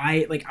fail him,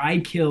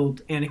 I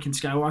killed Anakin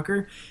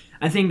Skywalker,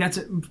 I think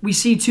we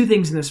see two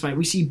things in this fight.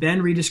 We see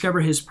Ben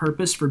rediscover his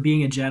purpose for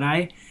being a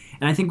Jedi,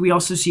 and I think we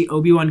also see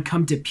Obi-Wan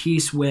come to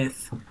peace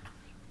with,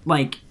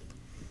 like,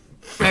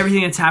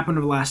 everything that's happened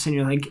over the last 10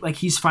 years. Like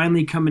he's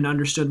finally come and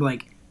understood,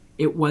 like,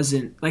 it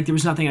wasn't, like, there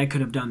was nothing I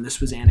could have done.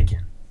 This was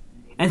Anakin.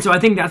 And so I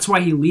think that's why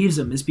he leaves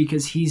him, is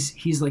because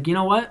he's like, you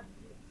know what?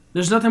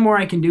 There's nothing more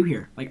I can do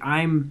here. Like,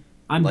 I'm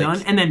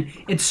done. And then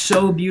it's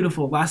so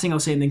beautiful. Last thing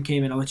I'll say, and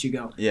then I'll let you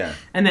go. Yeah.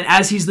 And then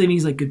as he's leaving,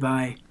 he's like,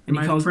 goodbye. And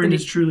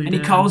he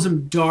calls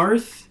him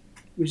Darth,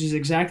 which is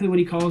exactly what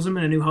he calls him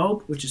in A New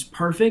Hope, which is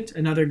perfect.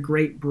 Another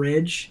great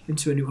bridge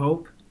into A New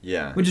Hope.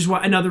 Yeah. Which is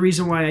another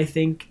reason why I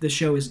think the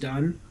show is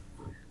done.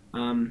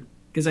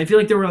 Because I feel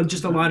like there were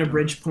just a lot of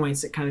bridge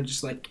points that kind of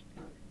just like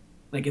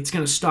it's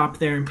going to stop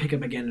there and pick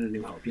up again in A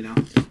New Hope, you know?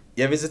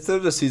 Yeah, because it's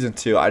the season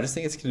 2. I just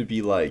think it's going to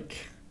be, like,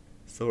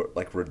 so,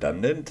 like,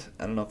 redundant.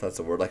 I don't know if that's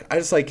a word. Like, I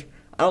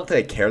don't think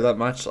I care that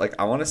much. Like,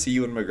 I want to see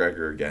Ewan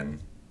McGregor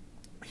again.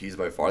 He's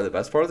by far the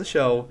best part of the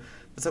show.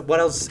 It's like, what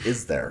else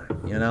is there,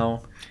 you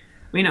know?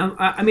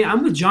 I mean,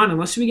 I'm with John.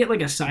 Unless we get,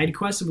 like, a side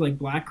quest of, like,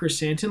 Black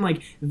Chrysanthemum,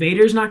 like,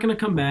 Vader's not going to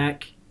come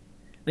back.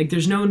 Like,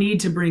 there's no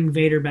need to bring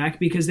Vader back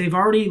because they've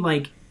already,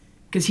 like...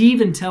 Because he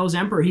even tells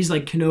Emperor, he's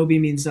like, Kenobi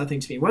means nothing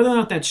to me. Whether or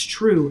not that's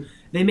true,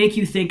 they make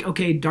you think,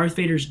 okay, Darth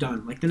Vader's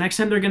done. Like, the next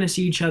time they're going to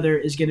see each other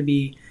is going to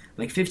be,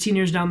 like, 15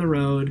 years down the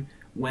road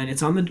when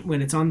it's on the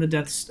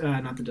Death...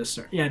 not the Death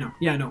Star.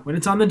 When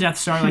it's on the Death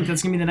Star, like,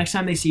 that's going to be the next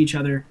time they see each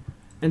other.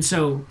 And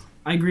so,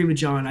 I agree with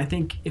John. I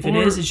think if it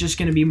is, it's just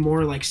going to be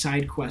more, like,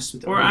 side quests.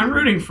 With I'm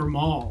rooting for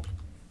Maul.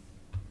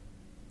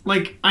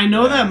 Like, I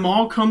know that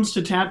Maul comes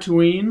to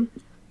Tatooine,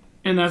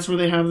 and that's where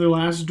they have their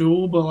last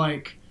duel, but,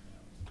 like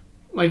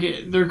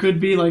there could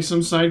be, like,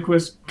 some side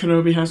quest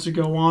Kenobi has to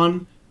go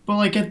on. But,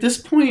 like, at this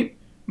point,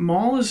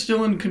 Maul is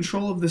still in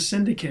control of the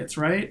syndicates,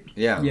 right?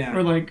 Yeah. Yeah.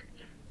 Or, like...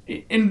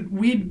 And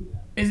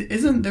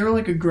isn't there,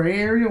 like, a gray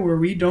area where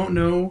we don't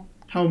know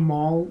how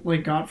Maul,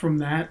 like, got from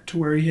that to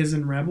where he is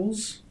in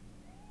Rebels?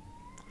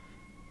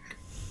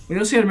 We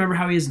also got to remember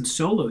how he is in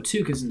Solo, too,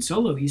 because in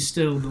Solo, he's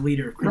still the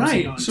leader of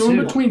Crimson Dawn, so in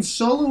between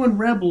Solo and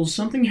Rebels,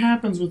 something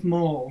happens with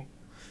Maul.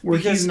 Where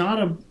he's not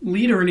a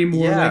leader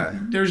anymore. Yeah.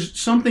 Like, there's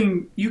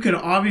something... You could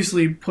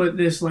obviously put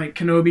this, like,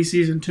 Kenobi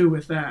Season 2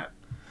 with that.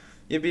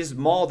 Yeah, because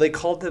Maul, they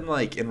called him,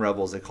 like, in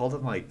Rebels, they called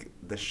him, like,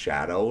 the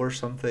Shadow or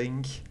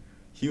something.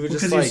 He was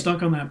just, like... Because he's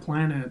stuck on that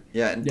planet.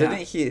 Yeah, and didn't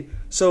he...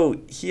 So,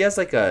 he has,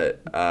 like,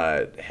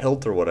 a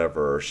hilt or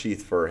whatever, or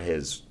sheath for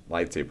his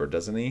lightsaber,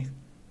 doesn't he?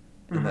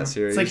 In that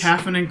series? It's like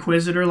half an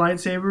Inquisitor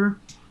lightsaber.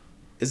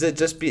 Is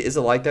it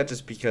like that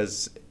just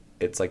because...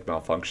 It's, like,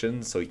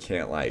 malfunctioned, so he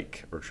can't,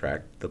 like,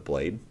 retract the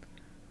blade?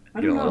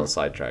 I don't know. A little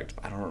sidetracked.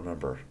 I don't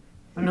remember.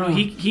 No,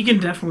 he can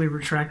definitely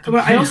retract the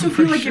blade. But I also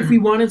feel like sure. if we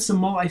wanted some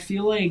Maul, I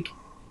feel like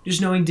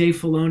just knowing Dave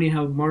Filoni and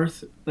how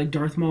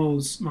Darth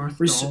Maul's Darth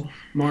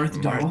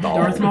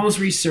Maul's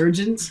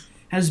resurgence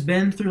has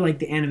been through like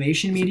the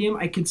animation medium.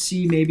 I could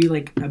see maybe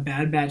like a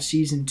Bad Batch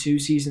season 2,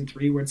 season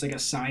 3, where it's like a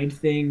side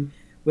thing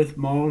with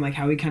Maul and like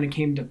how he kind of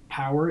came to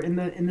power in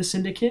the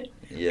Syndicate,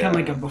 kind of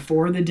like a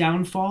before the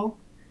downfall.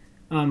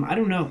 I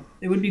don't know.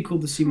 It would be cool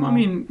to see Maul. I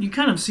mean, you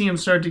kind of see him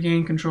start to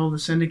gain control of the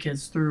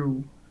Syndicates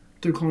through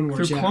Clone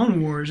Wars.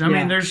 Clone Wars. I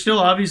mean, there's still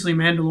obviously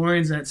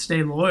Mandalorians that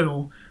stay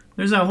loyal.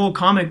 There's that whole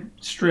comic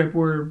strip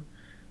where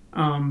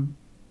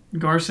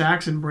Gar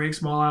Saxon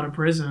breaks Maul out of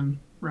prison,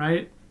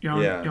 right?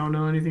 Y'all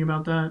know anything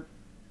about that?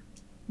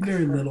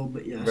 Very little,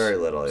 but yes. Very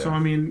little, yeah. So I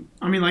mean,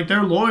 like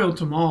they're loyal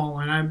to Maul,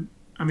 and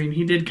I mean,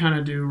 he did kind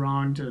of do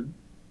wrong to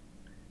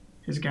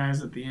his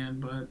guys at the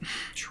end, but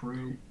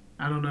true.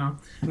 I don't know.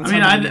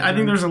 I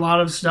think there's a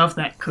lot of stuff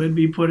that could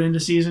be put into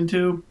season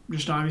 2.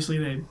 Just obviously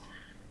they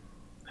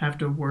have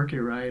to work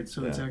it right,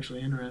 so it's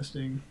actually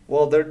interesting.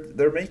 Well,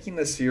 they're making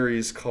a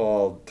series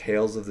called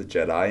Tales of the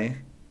Jedi. Have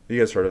you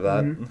guys heard of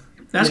that? Mm-hmm.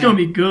 That's going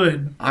to be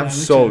good. I'm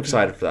so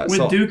excited for that. With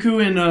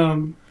Dooku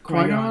and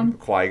Qui-Gon?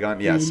 Qui-Gon,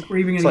 yes. We're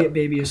even going to get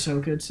baby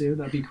Ahsoka, too.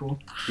 That'd be cool.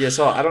 Yeah,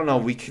 so I don't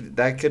know.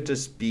 That could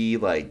just be,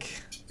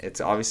 like... It's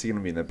obviously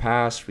going to be in the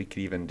past. We could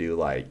even do,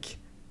 like...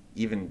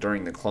 Even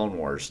during the Clone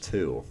Wars,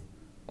 too.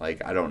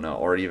 Like, I don't know.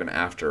 Or even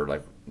after,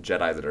 like,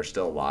 Jedi that are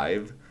still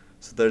alive.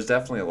 So there's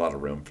definitely a lot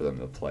of room for them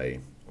to play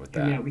with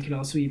that. Yeah, we could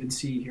also even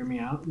see, hear me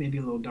out, maybe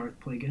a little Darth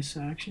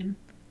Plagueis action.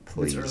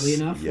 Please. It's early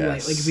enough.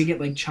 Yes. Like if we get,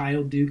 like,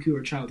 Child Dooku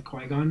or Child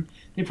Qui-Gon,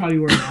 they probably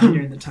were around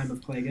during the time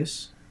of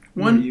Plagueis.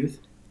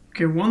 Youth.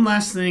 Okay, one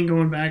last thing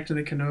going back to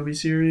the Kenobi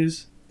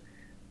series.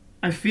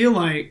 I feel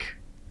like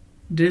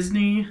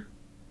Disney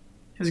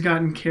has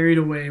gotten carried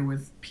away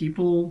with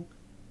people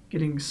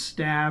getting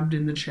stabbed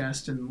in the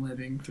chest and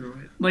living through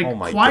it. Like,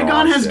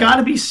 Qui-Gon has got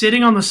to be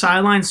sitting on the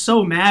sidelines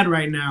so mad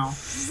right now.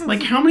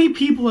 Like, how many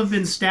people have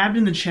been stabbed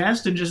in the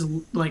chest and just,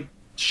 like,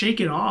 shake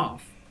it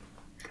off?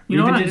 You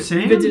know what I'm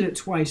saying? Reva did it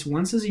twice.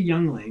 Once as a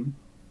youngling.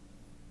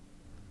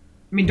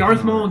 I mean,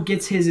 Darth Maul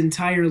gets his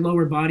entire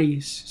lower body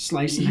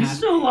sliced in half. He's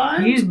still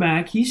alive? He's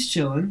back. He's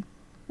chilling.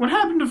 What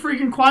happened to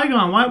freaking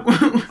Qui-Gon?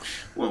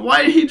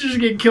 Why did he just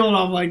get killed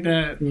off like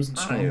that? He wasn't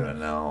strong. I don't even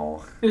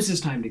know. It was his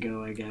time to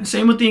go, I guess.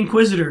 Same with the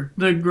Inquisitor.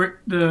 The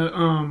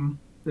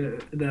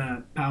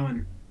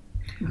Powin.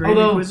 Great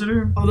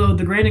Inquisitor? Although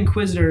the Great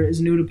Inquisitor is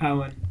an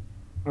Utapauan,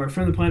 or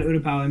from the planet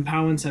Utapau, and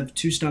Powins have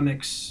 2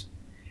 stomachs.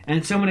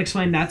 And someone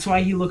explained that's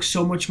why he looks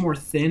so much more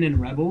thin in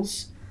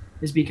Rebels,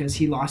 is because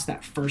he lost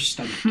that first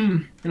stomach.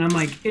 And I'm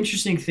like,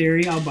 interesting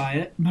theory, I'll buy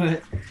it,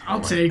 but...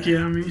 I'll take it,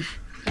 I mean...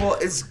 Well,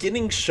 is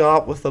getting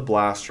shot with a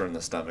blaster in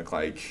the stomach,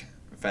 like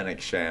Fennec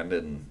Shand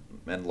and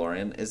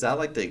Mandalorian, is that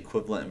like the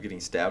equivalent of getting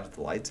stabbed with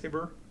a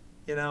lightsaber?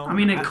 You know? I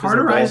mean, it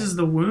cauterizes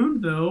the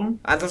wound, though.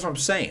 That's what I'm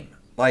saying.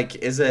 Like,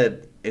 it's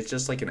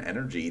just like an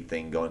energy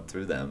thing going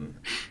through them.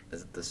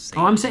 Is it the same?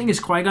 All I'm saying is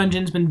Qui-Gon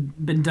Jinn's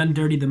been done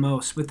dirty the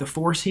most with the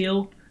Force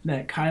heal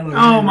that Kylo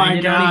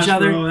did on each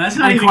other. Bro, that's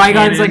not even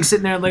Qui-Gon's like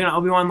sitting there looking at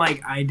Obi-Wan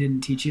like, I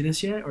didn't teach you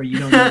this yet, or you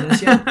don't know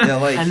this yet.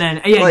 And then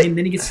and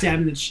then he gets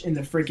stabbed in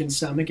the freaking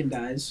stomach and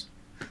dies.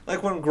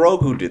 Like when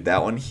Grogu did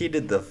that, when he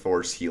did the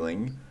Force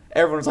healing,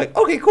 everyone's like,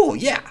 okay, cool,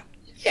 yeah.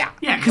 Yeah,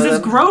 because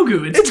it's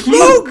Grogu. It's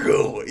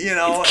Grogu, you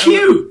know. It's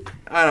cute.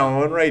 I don't know.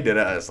 When Ray did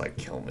it, I was like,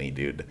 kill me,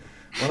 dude.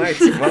 When I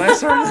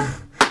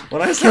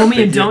started kill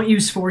me and don't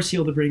use Force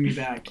heal to bring me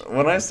back.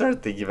 When I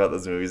start thinking about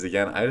those movies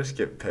again, I just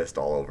get pissed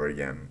all over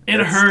again.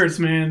 It hurts,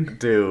 man.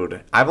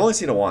 Dude, I've only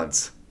seen it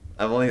once.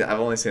 I've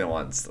only seen it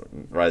once,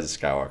 Rise of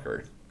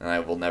Skywalker, and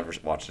I will never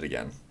watch it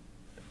again.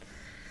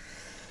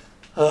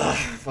 But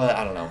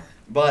I don't know.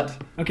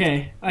 But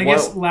okay, I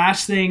guess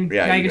last thing,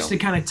 I guess to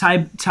kind of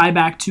tie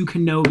back to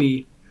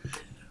Kenobi.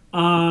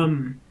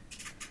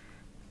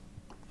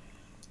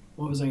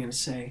 What was I gonna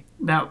say?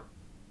 That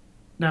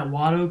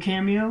Watto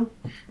cameo?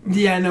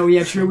 Yeah, no,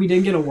 yeah, true. We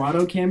didn't get a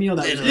Watto cameo.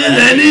 That was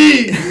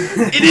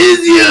it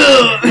is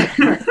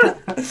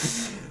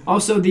you!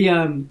 Also,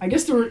 I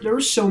guess there were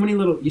so many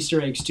little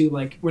Easter eggs, too,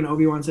 like when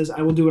Obi-Wan says,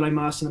 I will do what I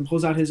must, and then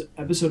pulls out his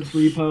Episode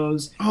 3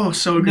 pose. Oh,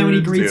 so good. And then when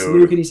he greets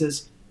Luke and he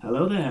says,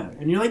 hello there.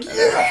 And you're like,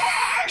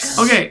 yes!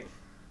 Okay,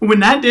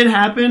 when that did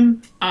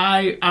happen,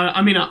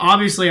 I mean,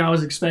 obviously I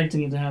was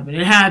expecting it to happen.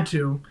 It had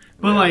to.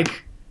 But,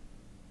 like,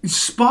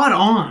 spot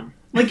on.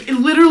 Like,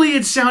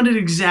 it sounded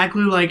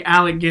exactly like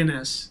Alec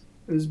Guinness.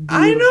 It was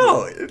beautiful. I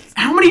know.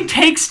 How many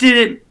takes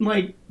did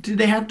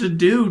they have to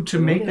do to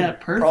make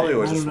that perfect? Probably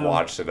was just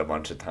watched it a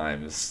bunch of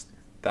times.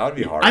 That would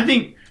be hard. I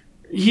think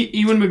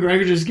Ewan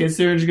McGregor just gets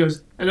there and just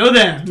goes, hello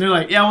there. And they're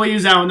like, yeah, we'll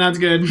use that one. That's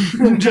good.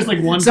 Just like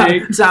one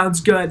take.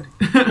 Sounds good.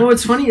 Well,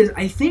 what's funny is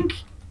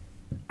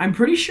I'm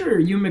pretty sure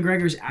Ewan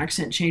McGregor's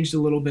accent changed a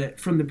little bit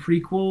from the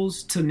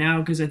prequels to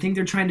now, because I think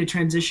they're trying to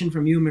transition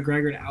from Ewan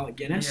McGregor to Alec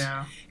Guinness.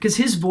 Yeah. Because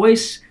his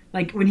voice...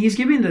 Like, when he's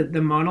giving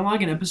the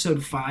monologue in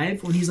Episode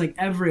 5, when he's like,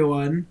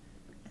 everyone,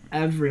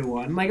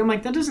 everyone. I'm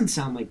like, that doesn't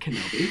sound like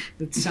Kenobi.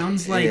 It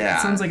sounds like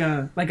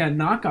a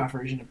knockoff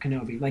version of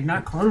Kenobi. Like,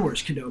 not Clone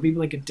Wars Kenobi, but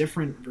like a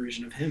different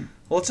version of him.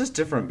 Well, it's just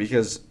different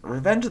because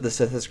Revenge of the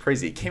Sith is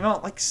crazy. It came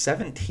out like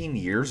 17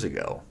 years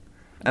ago.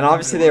 And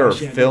obviously they were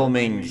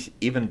filming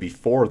even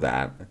before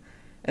that.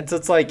 And so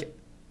it's like,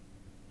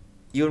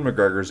 Ewan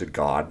McGregor's a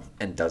god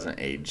and doesn't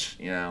age,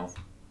 you know?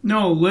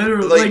 No,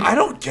 literally. Like I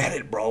don't get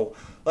it, bro.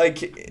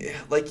 Like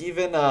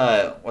even,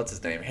 what's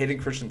his name? Hayden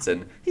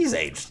Christensen, he's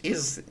aged.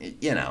 He's,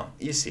 you know,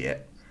 you see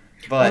it.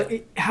 But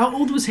how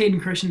old was Hayden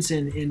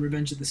Christensen in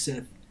Revenge of the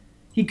Sith?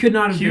 He could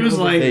not have been. He was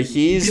like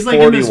he's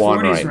 41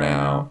 right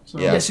now.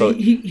 So, so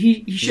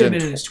he should have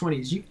been in his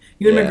 20s.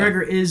 Ewan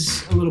McGregor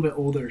is a little bit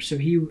older, so I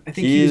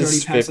think he was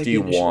already past 51. Like the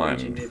initial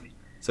age, maybe.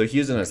 So he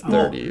was in his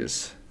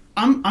 30s.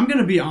 I'm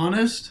gonna be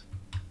honest.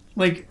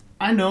 Like,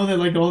 I know that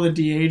like all the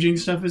de-aging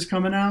stuff is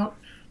coming out,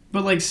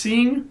 but like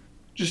seeing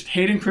just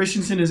Hayden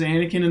Christensen as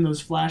Anakin in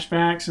those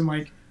flashbacks and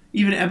like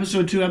even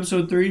episode 2,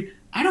 episode 3,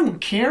 I don't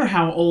care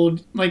how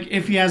old, like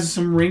if he has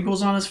some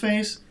wrinkles on his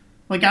face.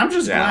 Like, I'm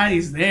just glad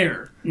he's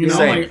there. You know,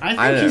 like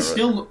I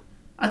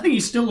think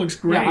he still looks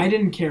great. Yeah, I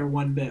didn't care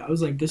one bit. I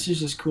was like, this is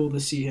just cool to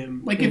see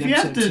him. Like, if you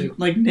have to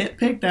like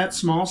nitpick that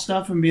small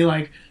stuff and be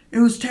like, it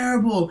was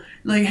terrible.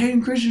 Like,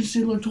 Hayden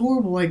Christensen looked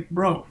horrible. Like,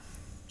 bro,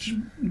 just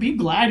be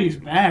glad he's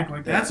back.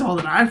 Like, that's all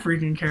that I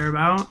freaking care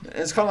about.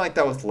 It's kind of like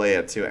that with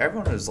Leia too.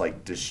 Everyone is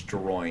like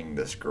destroying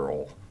this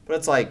girl, but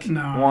it's like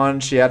one,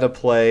 she had to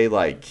play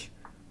like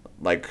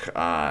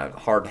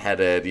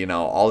hard-headed, you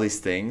know, all these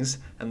things,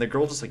 and the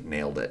girl just like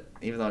nailed it,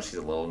 even though she's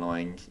a little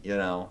annoying, you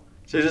know.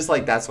 She's just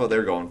like, that's what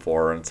they're going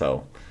for, and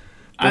so.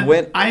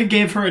 I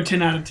gave her a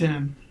 10 out of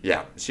 10.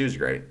 Yeah, she was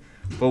great.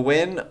 But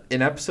when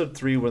in episode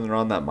 3, when they're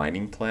on that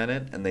mining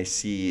planet and they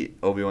see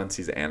Obi-Wan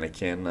sees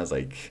Anakin as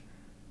like,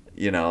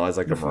 you know, as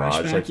like a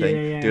mirage like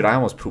thing, dude, I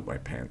almost pooped my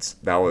pants.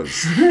 That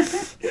was.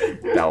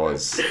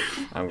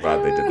 I'm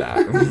glad they did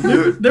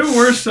that. There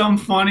were some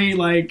funny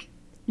like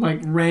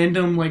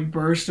random like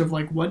burst of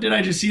like, what did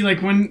I just see?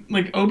 Like when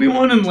like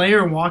Obi-Wan and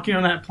Leia are walking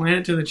on that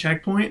planet to the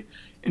checkpoint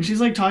and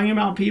she's like talking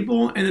about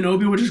people and then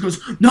Obi-Wan just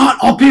goes, not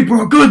all people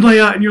are good,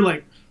 Leia, and you're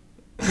like,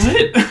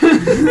 what?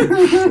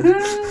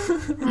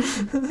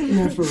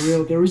 Yeah, for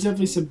real. There was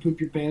definitely some poop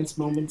your pants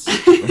moments.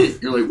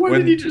 You're like, why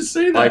did he just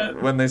say that?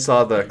 Like when they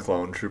saw the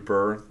clone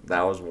trooper,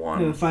 that was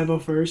one. Yeah, the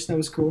 501st, that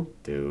was cool.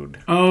 Dude.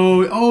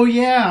 Oh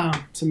yeah.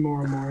 Some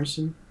Maura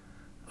Morrison.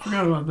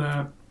 Forgot about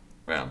that.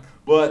 Yeah.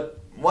 But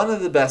one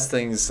of the best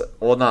things,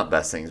 well, not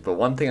best things, but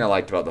one thing I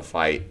liked about the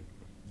fight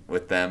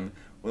with them,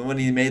 when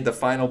he made the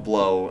final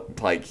blow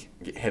to, like,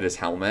 hit his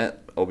helmet,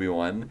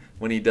 Obi-Wan,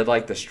 when he did,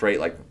 like, the straight,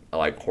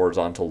 like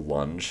horizontal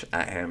lunge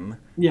at him.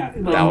 Yeah,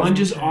 the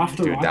lunges off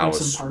the rock, like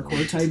some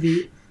parkour type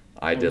beat.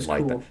 I did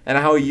like that. And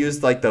how he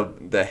used, like,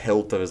 the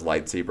hilt of his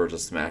lightsaber to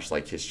smash,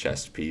 like, his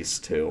chest piece,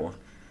 too.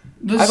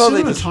 The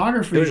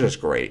cinematography. It was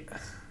just great.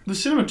 The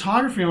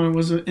cinematography on it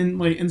was,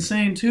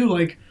 insane, too.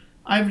 Like,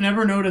 I've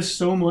never noticed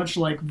so much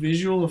like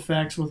visual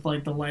effects with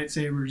like the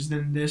lightsabers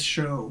than this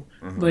show.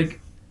 Mm-hmm.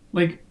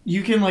 Like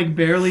you can like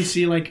barely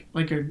see like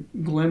a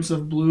glimpse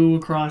of blue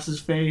across his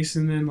face,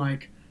 and then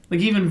like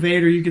even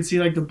Vader, you could see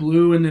like the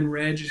blue and then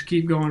red just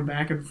keep going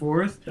back and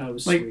forth. That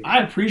was like sweet. I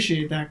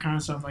appreciate that kind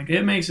of stuff. Like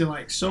it makes it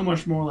like so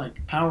much more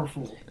like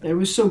powerful. It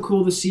was so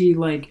cool to see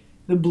like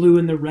the blue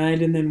and the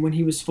red, and then when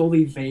he was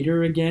fully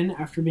Vader again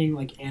after being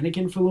like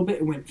Anakin for a little bit,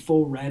 it went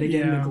full red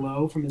again. The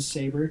glow from his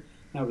saber.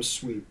 That was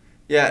sweet.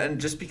 Yeah,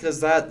 and just because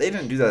they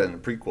didn't do that in the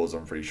prequels,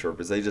 I'm pretty sure,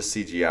 because they just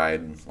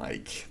CGI'd,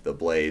 like, the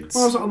blades.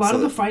 Well, a lot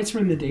of the fights were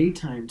in the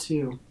daytime,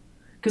 too.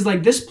 Because,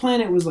 like, this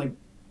planet was, like,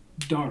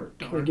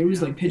 dark. Like, it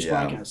was, like, pitch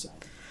black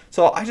outside.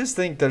 So I just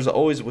think there's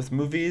always, with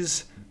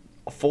movies,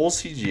 full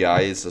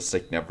CGI is just,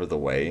 like, never the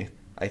way.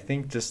 I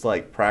think just,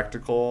 like,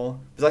 practical,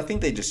 because I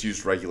think they just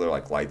used regular,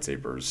 like,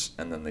 lightsabers,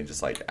 and then they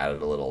just, like,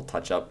 added a little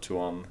touch-up to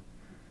them.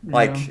 Yeah.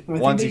 Like, I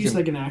think they used,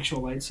 like, an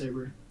actual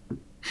lightsaber.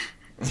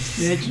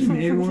 They actually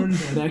made one.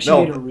 They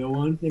actually made a real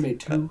one. They made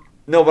two.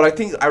 No, but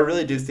I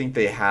really do think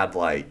they had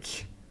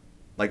like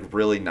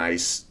really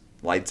nice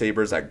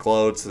lightsabers that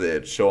glowed, so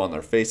they'd show on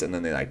their face, and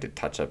then they did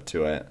touch up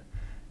to it.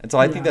 And so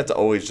I think that's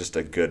always just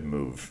a good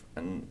move.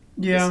 And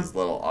this is a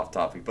little off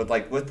topic, but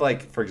like with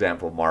for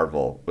example,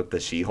 Marvel with the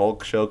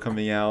She-Hulk show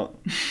coming out,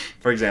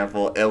 for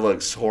example, it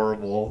looks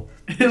horrible.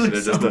 It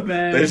looks so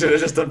bad. They should have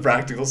just done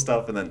practical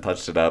stuff and then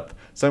touched it up.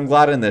 So I'm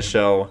glad in this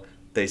show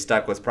they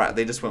stuck with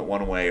they just went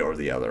one way or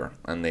the other,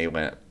 and they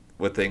went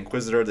with the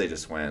Inquisitor. They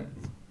just went,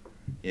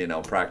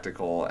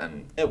 practical,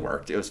 and it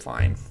worked. It was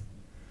fine.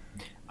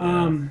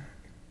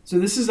 So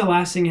this is the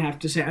last thing I have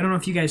to say. I don't know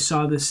if you guys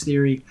saw this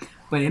theory,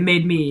 but it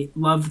made me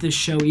love this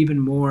show even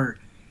more.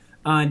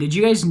 Did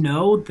you guys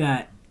know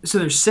that? So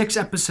there's 6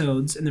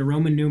 episodes in the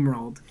Roman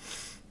numeral.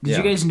 Did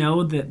you guys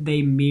know that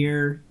they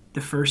mirror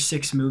the first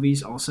 6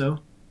 movies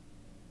also?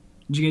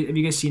 Have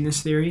you guys seen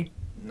this theory?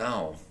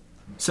 No.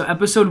 So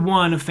episode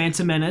 1 of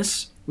Phantom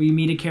Menace, we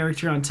meet a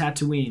character on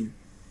Tatooine.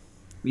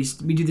 We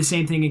do the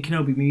same thing in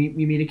Kenobi.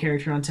 We meet a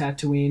character on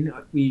Tatooine.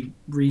 We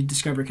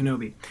rediscover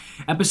Kenobi.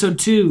 Episode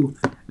 2,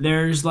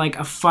 there's like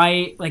a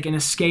fight, like an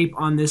escape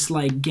on this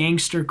like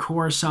gangster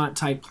Coruscant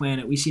type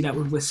planet. We see that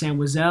with Sam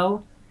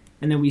Wizell,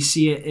 and then we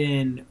see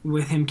it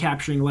with him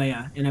capturing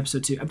Leia in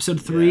Episode 2.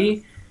 Episode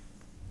 3,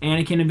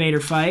 Anakin and Vader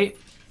fight.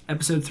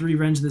 Episode 3,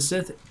 Revenge of the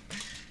Sith,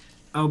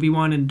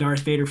 Obi-Wan and Darth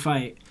Vader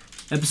fight.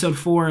 Episode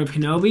 4 of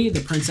Kenobi, the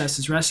princess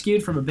is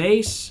rescued from a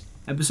base.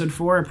 Episode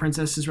 4, a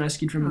princess is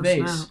rescued from a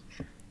base. Snap.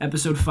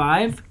 Episode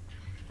 5,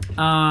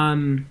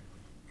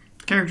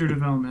 character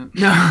development.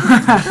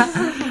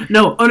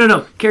 No.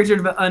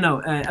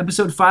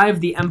 Episode 5,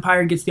 the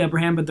Empire gets the upper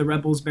hand, but the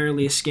Rebels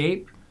barely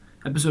escape.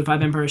 Episode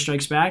 5, Empire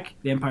Strikes Back.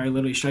 The Empire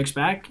literally strikes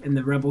back, and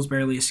the Rebels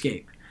barely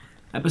escape.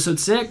 Episode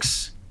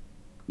 6,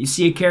 you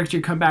see a character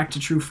come back to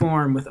true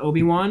form with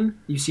Obi-Wan.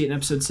 You see it in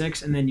Episode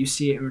 6, and then you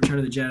see it in Return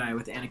of the Jedi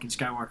with Anakin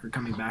Skywalker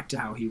coming back to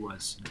how he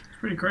was.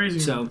 Pretty crazy.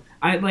 So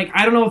I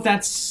don't know if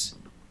that's.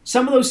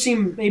 Some of those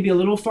seem maybe a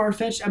little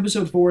far-fetched.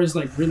 Episode 4 is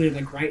like really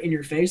like right in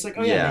your face. Like,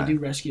 oh yeah, they do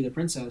rescue the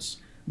princess.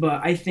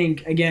 But I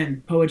think,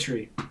 again,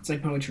 poetry. It's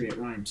like poetry. It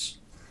rhymes.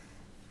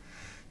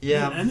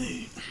 Yeah.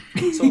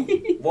 So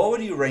what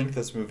would you rank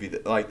this movie,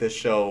 like this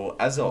show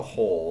as a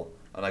whole,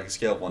 on like a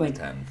scale of 1 to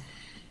 10?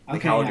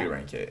 Like how would you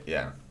rank it?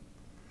 Yeah.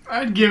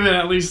 I'd give it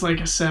at least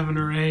like a 7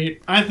 or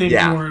 8. I think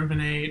more of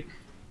an 8.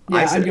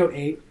 Yeah, I'd go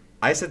 8.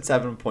 I said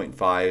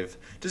 7.5.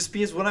 Just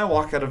because when I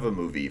walk out of a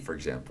movie, for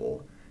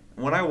example,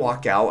 when I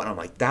walk out and I'm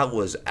like, that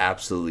was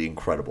absolutely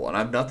incredible, and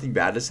I have nothing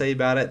bad to say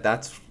about it,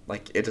 that's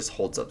like, it just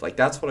holds up. Like,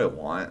 that's what I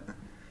want.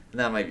 And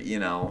that might be,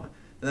 and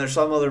there's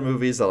some other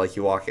movies that like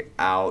you walk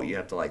out, you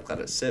have to like let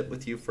it sit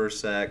with you for a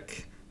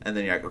sec, and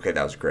then you're like, okay,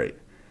 that was great.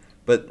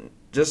 But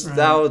just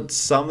how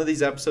some of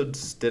these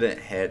episodes didn't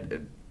hit,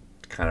 it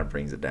kind of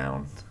brings it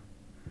down.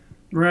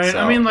 Right. So,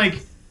 I mean, like,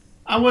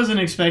 I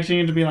wasn't expecting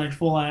it to be like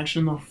full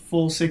action, the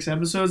full 6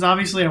 episodes.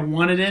 Obviously, I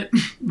wanted it,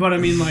 but I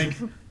mean, like,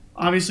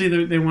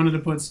 obviously they wanted to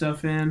put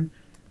stuff in.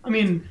 I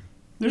mean,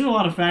 there's a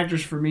lot of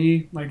factors for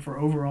me, like for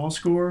overall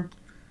score.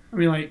 I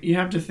mean, like, you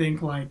have to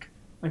think like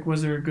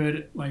was there a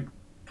good like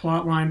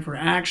plot line for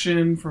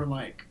action, for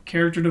like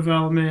character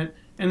development,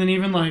 and then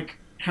even like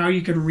how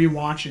you could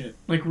rewatch it.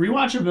 Like,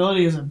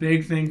 rewatchability is a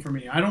big thing for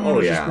me. I don't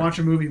want to just watch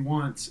a movie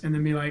once and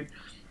then be like,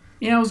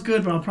 yeah, it was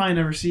good, but I'll probably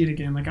never see it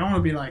again. Like, I want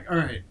to be like, all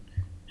right,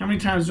 how many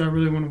times do I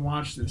really want to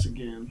watch this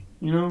again?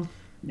 Yeah.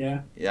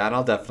 Yeah, and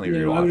I'll definitely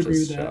rewatch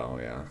this show.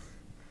 Yeah.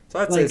 So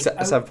I'd say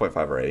 7.5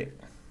 or 8.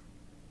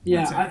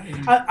 Yeah,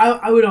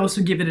 I would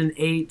also give it an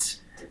 8.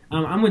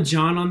 I'm with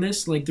John on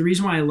this. Like, the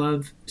reason why I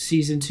love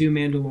Season 2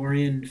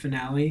 Mandalorian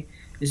finale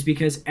is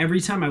because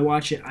every time I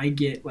watch it, I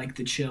get, like,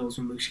 the chills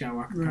when Luke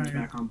Skywalker comes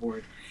back on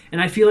board.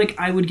 And I feel like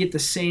I would get the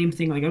same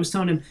thing. Like, I was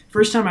telling him,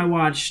 first time I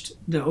watched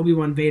the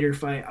Obi-Wan Vader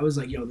fight, I was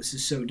like, yo, this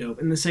is so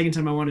dope. And the second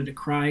time I wanted to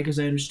cry because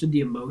I understood the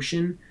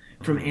emotion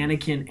from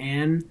Anakin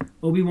and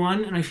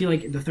Obi-Wan. And I feel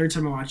like the third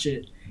time I watch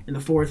it, and the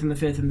fourth and the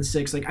fifth and the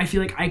sixth, like, I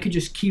feel like I could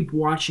just keep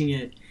watching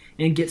it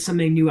and get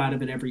something new out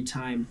of it every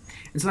time.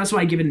 And so that's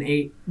why I give it an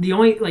 8. The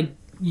only, like,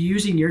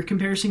 using your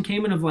comparison,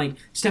 Cayman, of, like,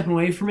 stepping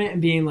away from it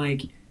and being,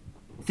 like,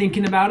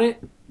 thinking about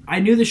it, I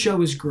knew the show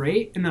was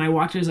great, and then I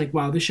watched it, I was like,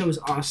 wow, this show is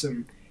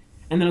awesome.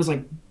 And then I was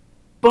like,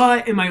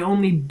 and my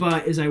only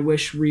but is I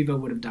wish Reva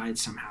would have died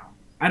somehow.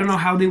 I don't know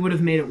how they would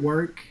have made it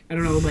work. I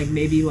don't know, like,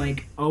 maybe,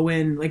 like,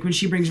 Owen, like, when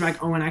she brings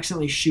back Owen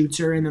accidentally shoots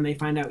her and then they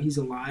find out he's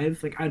alive.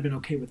 Like, I'd have been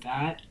okay with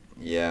that.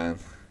 Yeah.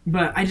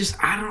 But I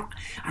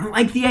don't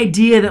like the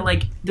idea that,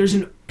 like, there's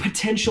a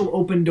potential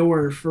open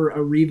door for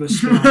a Reva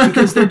spin-off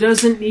because there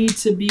doesn't need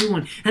to be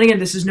one. And again,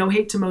 this is no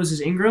hate to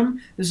Moses Ingram.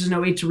 This is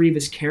no hate to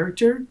Reva's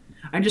character.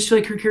 I just feel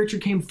like her character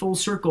came full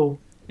circle,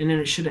 and then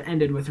it should have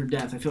ended with her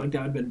death. I feel like that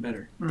would have been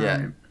better.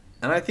 Yeah.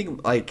 And I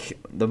think, like,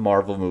 the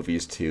Marvel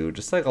movies, too,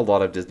 just like a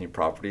lot of Disney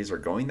properties are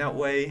going that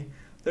way.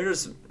 They're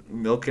just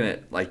milking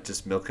it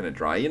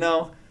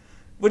dry,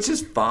 Which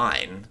is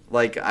fine.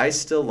 Like, I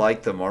still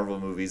like the Marvel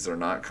movies. They're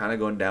not kind of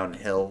going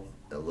downhill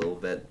a little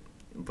bit.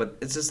 But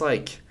it's just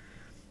like,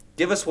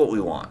 give us what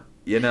we want,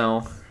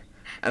 And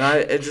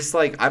it's just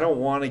like, I don't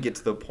want to get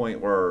to the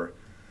point where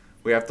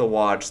we have to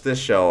watch this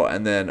show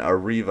and then a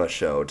Reva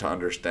show to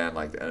understand,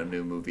 like, a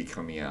new movie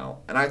coming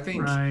out. And I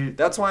think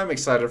that's why I'm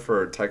excited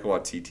for Taika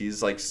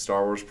Waititi's, like,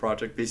 Star Wars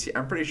project. Because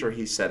I'm pretty sure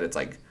he said it's,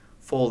 like,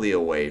 fully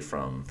away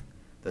from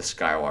the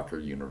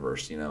Skywalker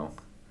universe,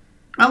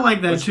 I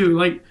like that, too.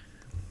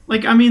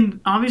 Like, I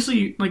mean,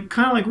 obviously, like,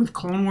 kind of like with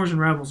Clone Wars and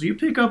Rebels, you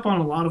pick up on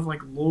a lot of,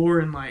 like, lore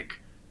and, like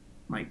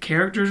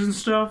characters and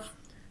stuff,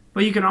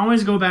 but you can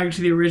always go back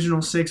to the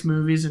original 6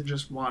 movies and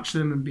just watch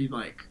them and be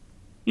like,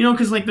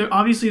 because, like,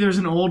 obviously there's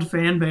an old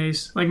fan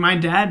base. Like, my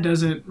dad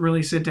doesn't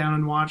really sit down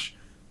and watch,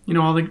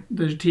 all the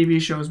TV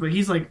shows, but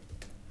he's, like,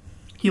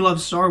 he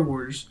loves Star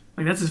Wars.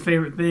 Like, that's his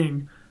favorite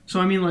thing. So,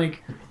 I mean,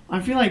 like, I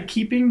feel like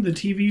keeping the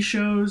TV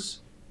shows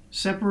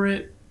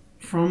separate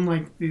from,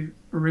 like, the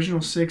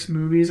original 6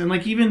 movies and,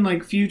 like, even,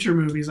 like, future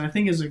movies, I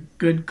think is a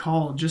good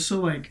call. Just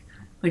so, like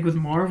with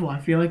Marvel, I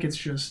feel like it's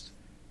just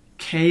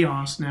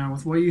chaos now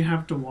with what you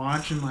have to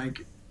watch and,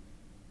 like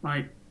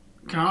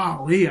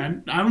Golly, I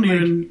don't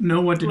even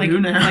know what to do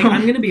now. Like,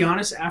 I'm gonna be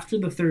honest. After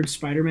the third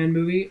Spider-Man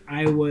movie,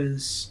 I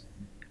was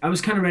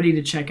kind of ready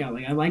to check out.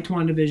 Like, I liked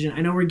WandaVision.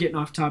 I know we're getting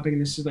off topic,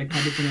 and this is like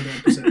probably for another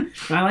episode.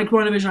 But I liked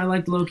WandaVision. I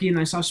liked Loki, and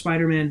I saw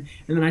Spider-Man,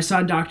 and then I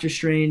saw Doctor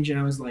Strange, and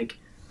I was like,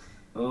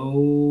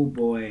 oh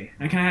boy.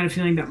 I kind of had a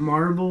feeling that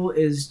Marvel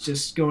is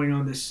just going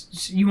on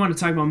this. You want to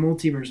talk about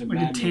multiverse of like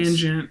badness? A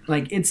tangent.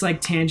 Like, it's like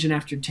tangent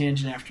after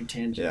tangent after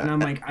tangent. Yeah. And I'm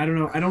like, I don't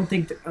know. I don't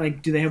think that,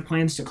 like, do they have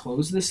plans to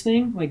close this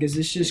thing? Like, is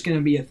this just going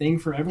to be a thing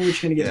forever? We're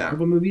just going to get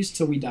Marvel movies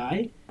till we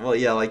die? Well,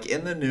 yeah, like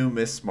in the new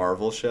Miss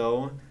Marvel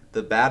show,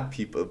 the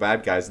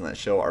bad guys in that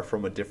show are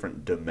from a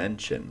different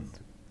dimension.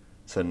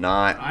 So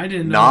not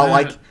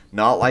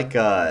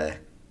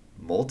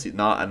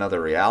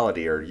another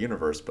reality or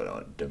universe, but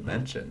a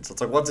dimension. So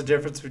it's like, what's the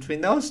difference between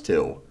those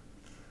two?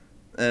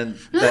 And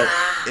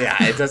that,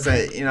 it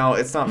doesn't,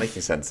 it's not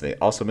making sense to me.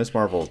 Also, Miss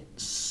Marvel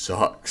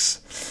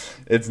sucks.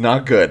 It's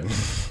not good.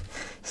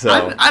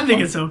 So I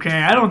think it's okay.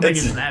 I don't think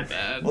it's that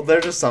bad. Well, there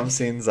are just some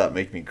scenes that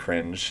make me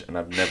cringe, and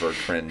I've never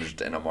cringed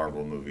in a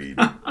Marvel movie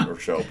or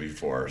show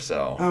before.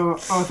 So. Oh, I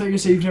thought you were going to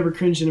say you've never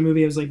cringed in a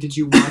movie. I was like, did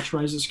you watch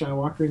Rise of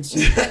Skywalker and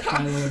see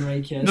Kylo and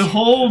Rey kiss? The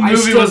whole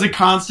movie was a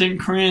constant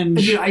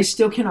cringe. Dude, I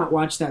still cannot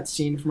watch that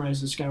scene from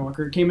Rise of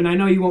Skywalker. It came, and I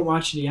know you won't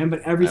watch it again,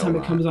 but every time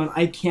it comes on,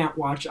 I can't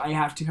watch it. I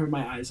have to cover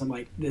my eyes. I'm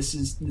like, this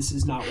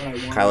is not what I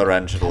want. Kylo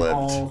Ren should have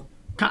lived.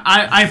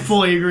 I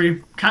fully agree.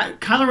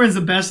 Kylo Ren's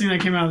the best thing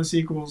that came out of the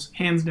sequels,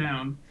 hands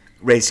down.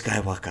 Rey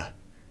Skywalker.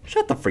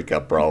 Shut the freak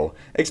up, bro.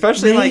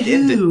 Especially like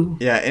in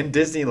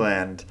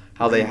Disneyland,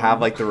 how they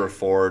have like the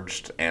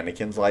reforged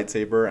Anakin's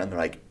lightsaber, and they're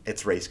like,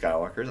 it's Rey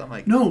Skywalker's. I'm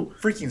like, no,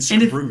 freaking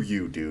screw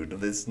you, dude.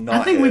 This is not.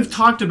 I think we've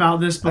talked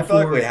about this before. I feel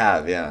like we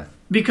have, yeah.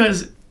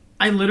 Because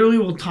I literally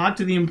will talk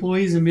to the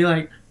employees and be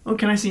like, "Oh,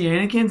 can I see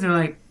Anakin's?" They're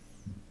like,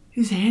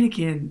 "Who's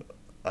Anakin?"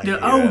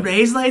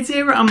 Rey's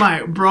lightsaber. I'm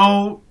like,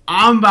 bro,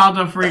 I'm about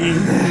to freaking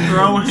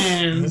throw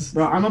hands.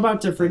 Bro, I'm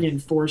about to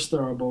freaking force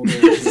throw a boulder.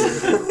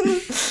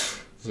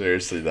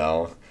 Seriously,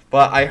 though.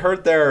 But I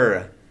heard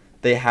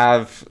they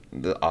have,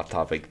 off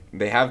topic,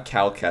 they have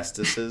Cal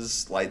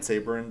Kestis's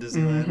lightsaber in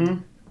Disneyland. Mm-hmm.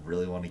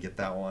 Really want to get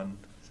that one.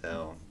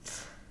 So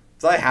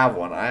I have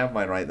one. I have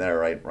mine right there,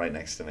 right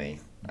next to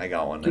me. I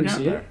got one. Can we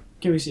see it?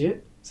 Can we see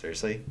it?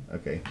 Seriously?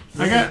 Okay.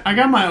 I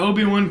got my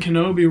Obi-Wan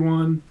Kenobi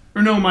one.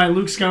 Or no, my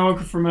Luke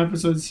Skywalker from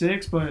Episode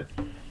 6, but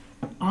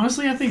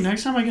honestly, I think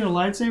next time I get a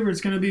lightsaber,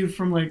 it's going to be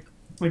from, like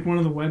one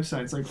of the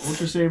websites, like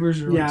Ultra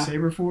Sabers or like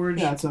Saberforge.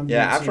 Yeah, that's something.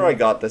 Yeah, after I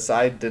got this,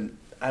 I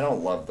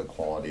don't love the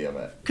quality of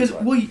it. Because,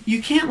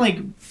 you can't,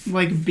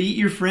 like beat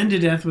your friend to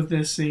death with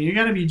this thing. You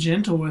got to be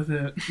gentle with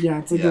it. Yeah,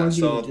 it's like the ones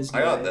so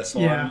I got this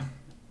one. Yeah.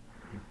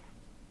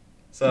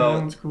 So, that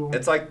one's cool.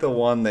 It's like the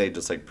one they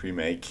just, like,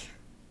 pre-make.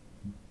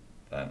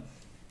 But,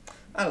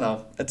 I don't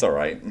know. It's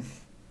alright.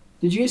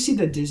 Did you guys see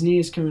that Disney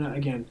is coming out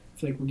again? I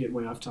feel like we're getting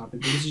way off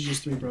topic, but this is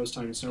just three bros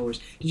talking Star Wars.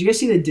 Did you guys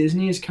see that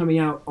Disney is coming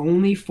out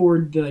only for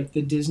the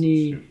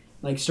Disney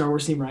Star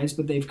Wars themed rides,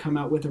 but they've come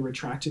out with a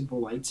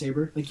retractable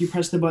lightsaber? Like, you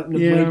press the button, the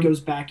blade goes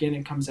back in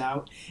and comes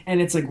out, and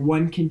it's like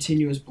one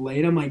continuous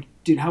blade. I'm like,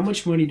 dude, how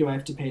much money do I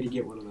have to pay to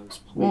get one of those,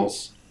 please? Well,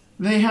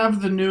 they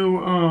have the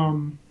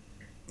new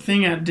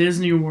thing at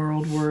Disney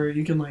World where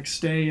you can like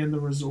stay in the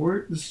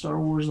resort, the Star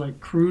Wars like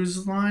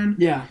cruise line.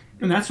 Yeah,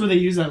 and that's where they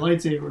use that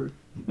lightsaber.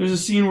 There's a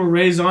scene where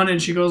Rey's on it and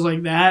she goes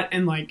like that,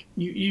 and like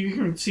you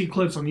can see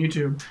clips on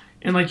YouTube,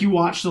 and like you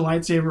watch the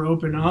lightsaber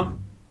open up,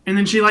 and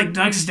then she like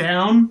ducks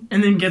down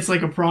and then gets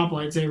like a prop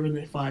lightsaber and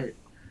they fight.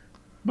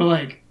 But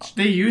like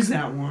they use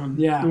that one,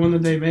 the one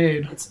that they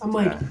made. I'm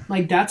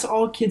like that's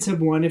all kids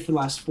have wanted for the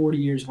last 40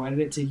 years. Why did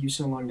it take you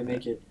so long to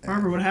make it?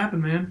 Barbara, what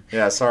happened, man?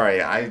 Yeah,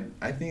 sorry. I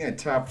think I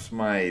tapped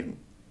my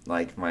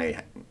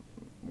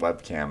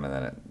webcam and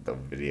then the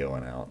video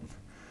went out.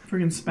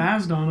 Freaking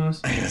spazzed on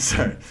us.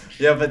 Sorry.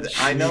 Yeah, but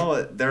I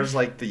know there's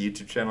like the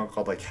YouTube channel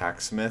called like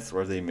Hacksmith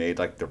where they made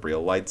like the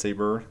real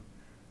lightsaber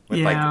with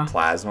like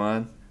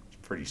plasma. It's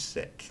pretty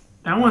sick.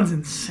 That one's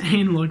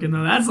insane looking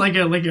though. That's like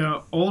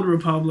a Old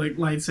Republic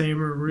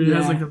lightsaber. Where it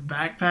has like a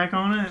backpack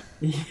on it.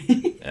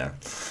 Yeah.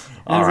 It's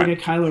like a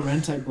Kylo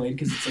Ren type blade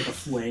because it's like a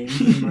flame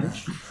pretty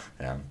much.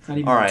 Yeah. Not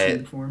even all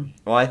right. Form.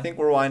 Well, I think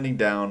we're winding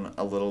down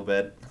a little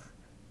bit,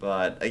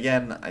 but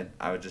again,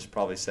 I would just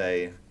probably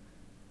say.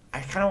 I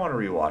kind of want to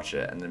rewatch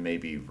it and then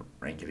maybe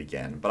rank it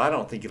again, but I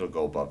don't think it'll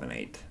go above an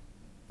 8,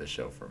 the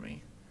show for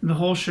me. The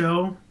whole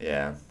show?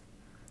 Yeah.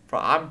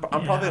 I'm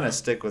probably going to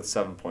stick with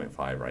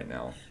 7.5 right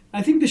now.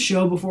 I think the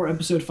show before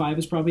episode 5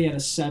 is probably at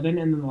a 7,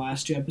 and then the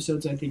last 2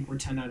 episodes I think were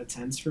 10 out of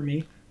 10s for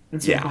me.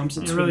 That's what bumps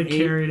it to really 8.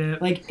 Carried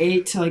it. Like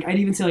 8 to I'd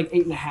even say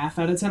 8.5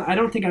 out of 10. I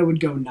don't think I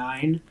would go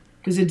 9.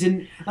 Because it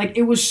didn't,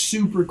 it was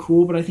super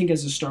cool, but I think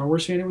as a Star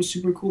Wars fan, it was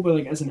super cool,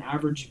 but, as an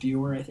average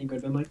viewer, I think I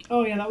would have been like,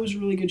 oh, yeah, that was a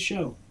really good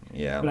show.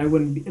 Yeah. But I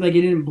wouldn't be, it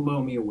didn't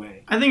blow me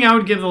away. I think I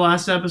would give the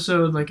last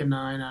episode, a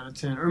 9 out of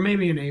 10, or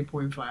maybe an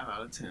 8.5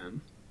 out of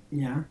 10.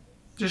 Yeah.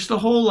 Just the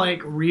whole,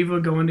 Reva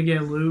going to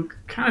get Luke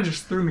kind of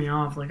just threw me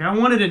off. I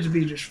wanted it to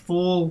be just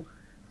full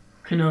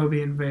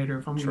Kenobi and Vader,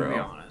 if I'm going to be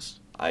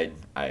honest. I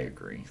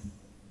agree.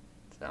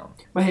 No.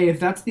 But hey, if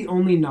that's the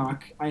only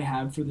knock I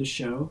have for the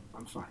show,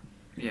 I'm fine.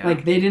 Yeah.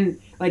 Like, they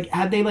didn't, like,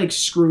 had they, like,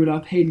 screwed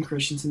up Hayden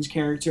Christensen's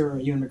character or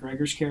Ewan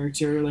McGregor's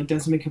character, like, done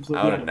something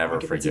completely out of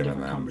pocket, that's a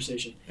different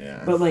conversation.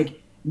 Yeah. But,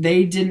 like,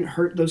 they didn't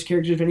hurt those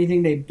characters. If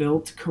anything, they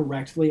built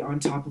correctly on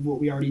top of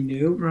what we already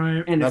knew.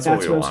 Right. And if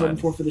that's what I was hoping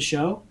for the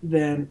show,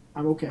 then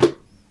I'm okay.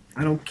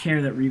 I don't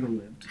care that Reva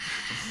lived.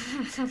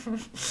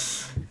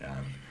 Yeah.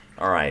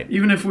 All right.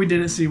 Even if we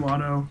didn't see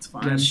Watto, it's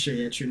fine. That's true.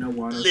 Yeah, true. No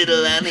Watto.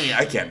 Little Annie.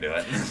 I can't do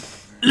it.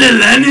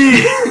 Little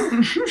Annie!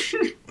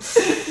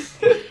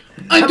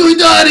 I do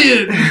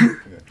it!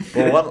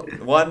 Well,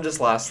 one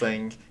just last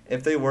thing.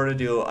 If they were to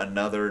do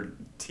another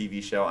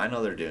TV show, I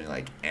know they're doing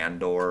like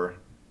Andor.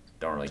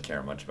 Don't really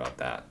care much about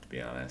that, to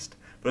be honest.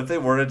 But if they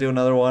were to do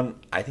another one,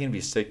 I think it'd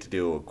be sick to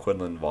do a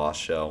Quinlan Vos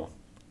show.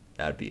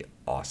 That'd be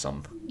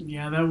awesome.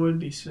 Yeah, that would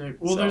be sick.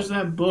 Well, there's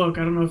that book.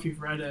 I don't know if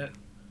you've read it.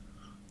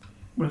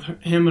 With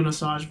him and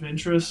Asajj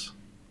Ventress.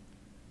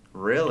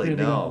 Really?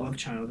 No. Love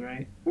child,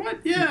 right? What?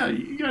 Yeah,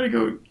 you gotta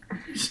go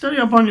study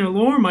up on your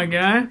lore, my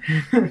guy.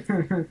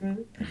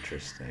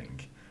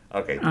 Interesting.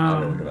 Okay,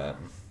 I'll look at that.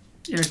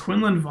 Yeah,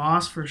 Quinlan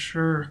Vos for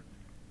sure.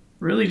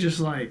 Really just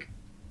like,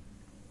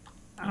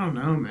 I don't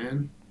know,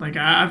 man. Like,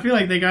 I feel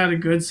like they got a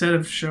good set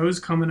of shows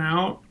coming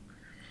out.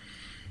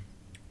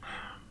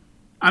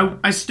 I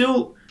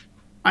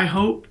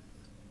hope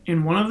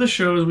in one of the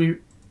shows we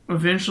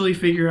eventually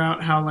figure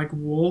out how, like,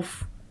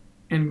 Wolf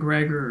and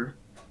Gregor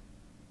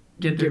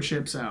get their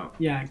chips out.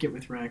 Yeah, get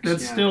with Rex.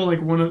 That's still,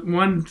 like,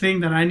 one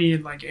thing that I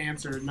need, like,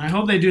 answered. And I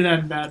hope they do that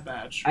in Bad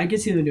Batch. I could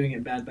see them doing it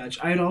in Bad Batch.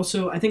 I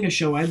think a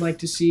show I'd like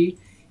to see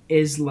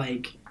is,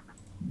 like,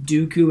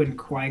 Dooku and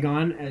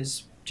Qui-Gon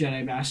as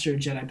Jedi Master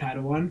and Jedi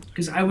Padawan.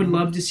 Because I would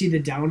love to see the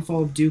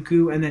downfall of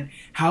Dooku and then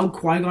how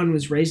Qui-Gon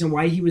was raised and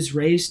why he was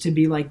raised to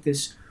be, like,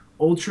 this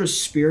ultra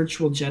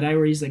spiritual Jedi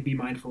where he's like, be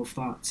mindful of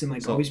thoughts and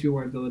like always be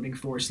aware of the living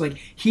force. Like,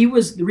 the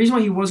reason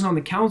why he wasn't on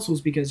the council is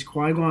because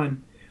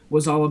Qui-Gon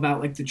was all about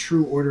like the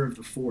true order of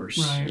the force,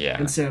 right. Yeah.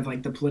 Instead of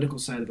like the political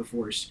side of the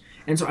force.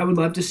 And so I would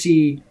love to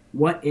see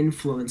what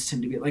influenced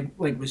him to be like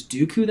was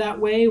Dooku that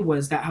way?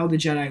 Was that how the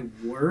Jedi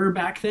were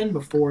back then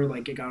before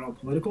like it got all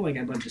political? Like,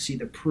 I'd love to see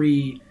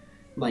the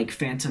like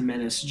Phantom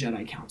Menace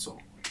Jedi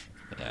Council.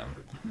 Yeah.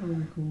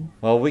 Really cool.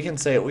 Well, we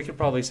could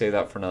probably say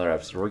that for another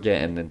episode. We're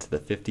getting into the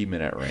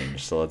 50-minute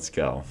range, so let's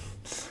go.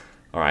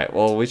 All right.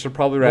 Well, we should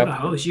probably wrap. You're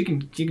the host. You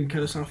can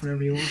cut us off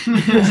whenever you want.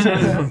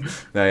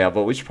 No, yeah,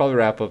 but we should probably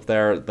wrap up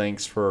there.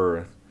 Thanks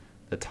for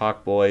the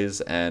talk, boys,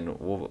 and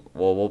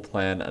we'll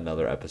plan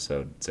another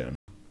episode soon.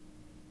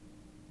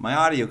 My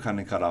audio kind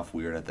of cut off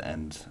weird at the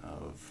end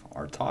of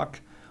our talk,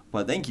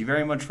 but thank you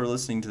very much for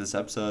listening to this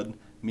episode.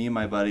 Me and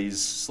my buddies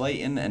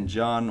Slaton and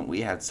John,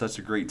 we had such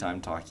a great time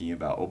talking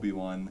about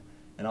Obi-Wan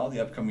and all the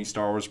upcoming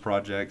Star Wars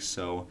projects.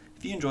 So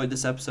if you enjoyed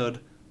this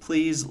episode,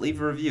 please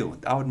leave a review.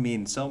 That would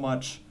mean so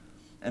much.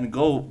 And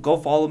go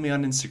follow me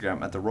on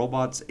Instagram at the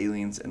Robots,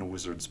 Aliens, and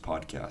Wizards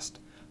podcast.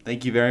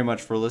 Thank you very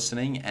much for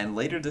listening. And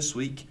later this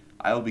week,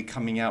 I will be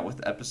coming out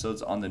with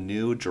episodes on the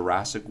new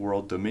Jurassic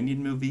World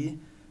Dominion movie.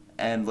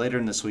 And later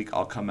in this week,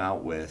 I'll come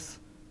out with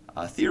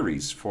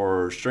theories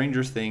for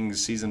Stranger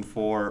Things Season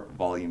 4,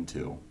 Volume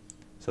 2.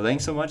 So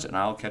thanks so much, and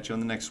I'll catch you on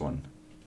the next one.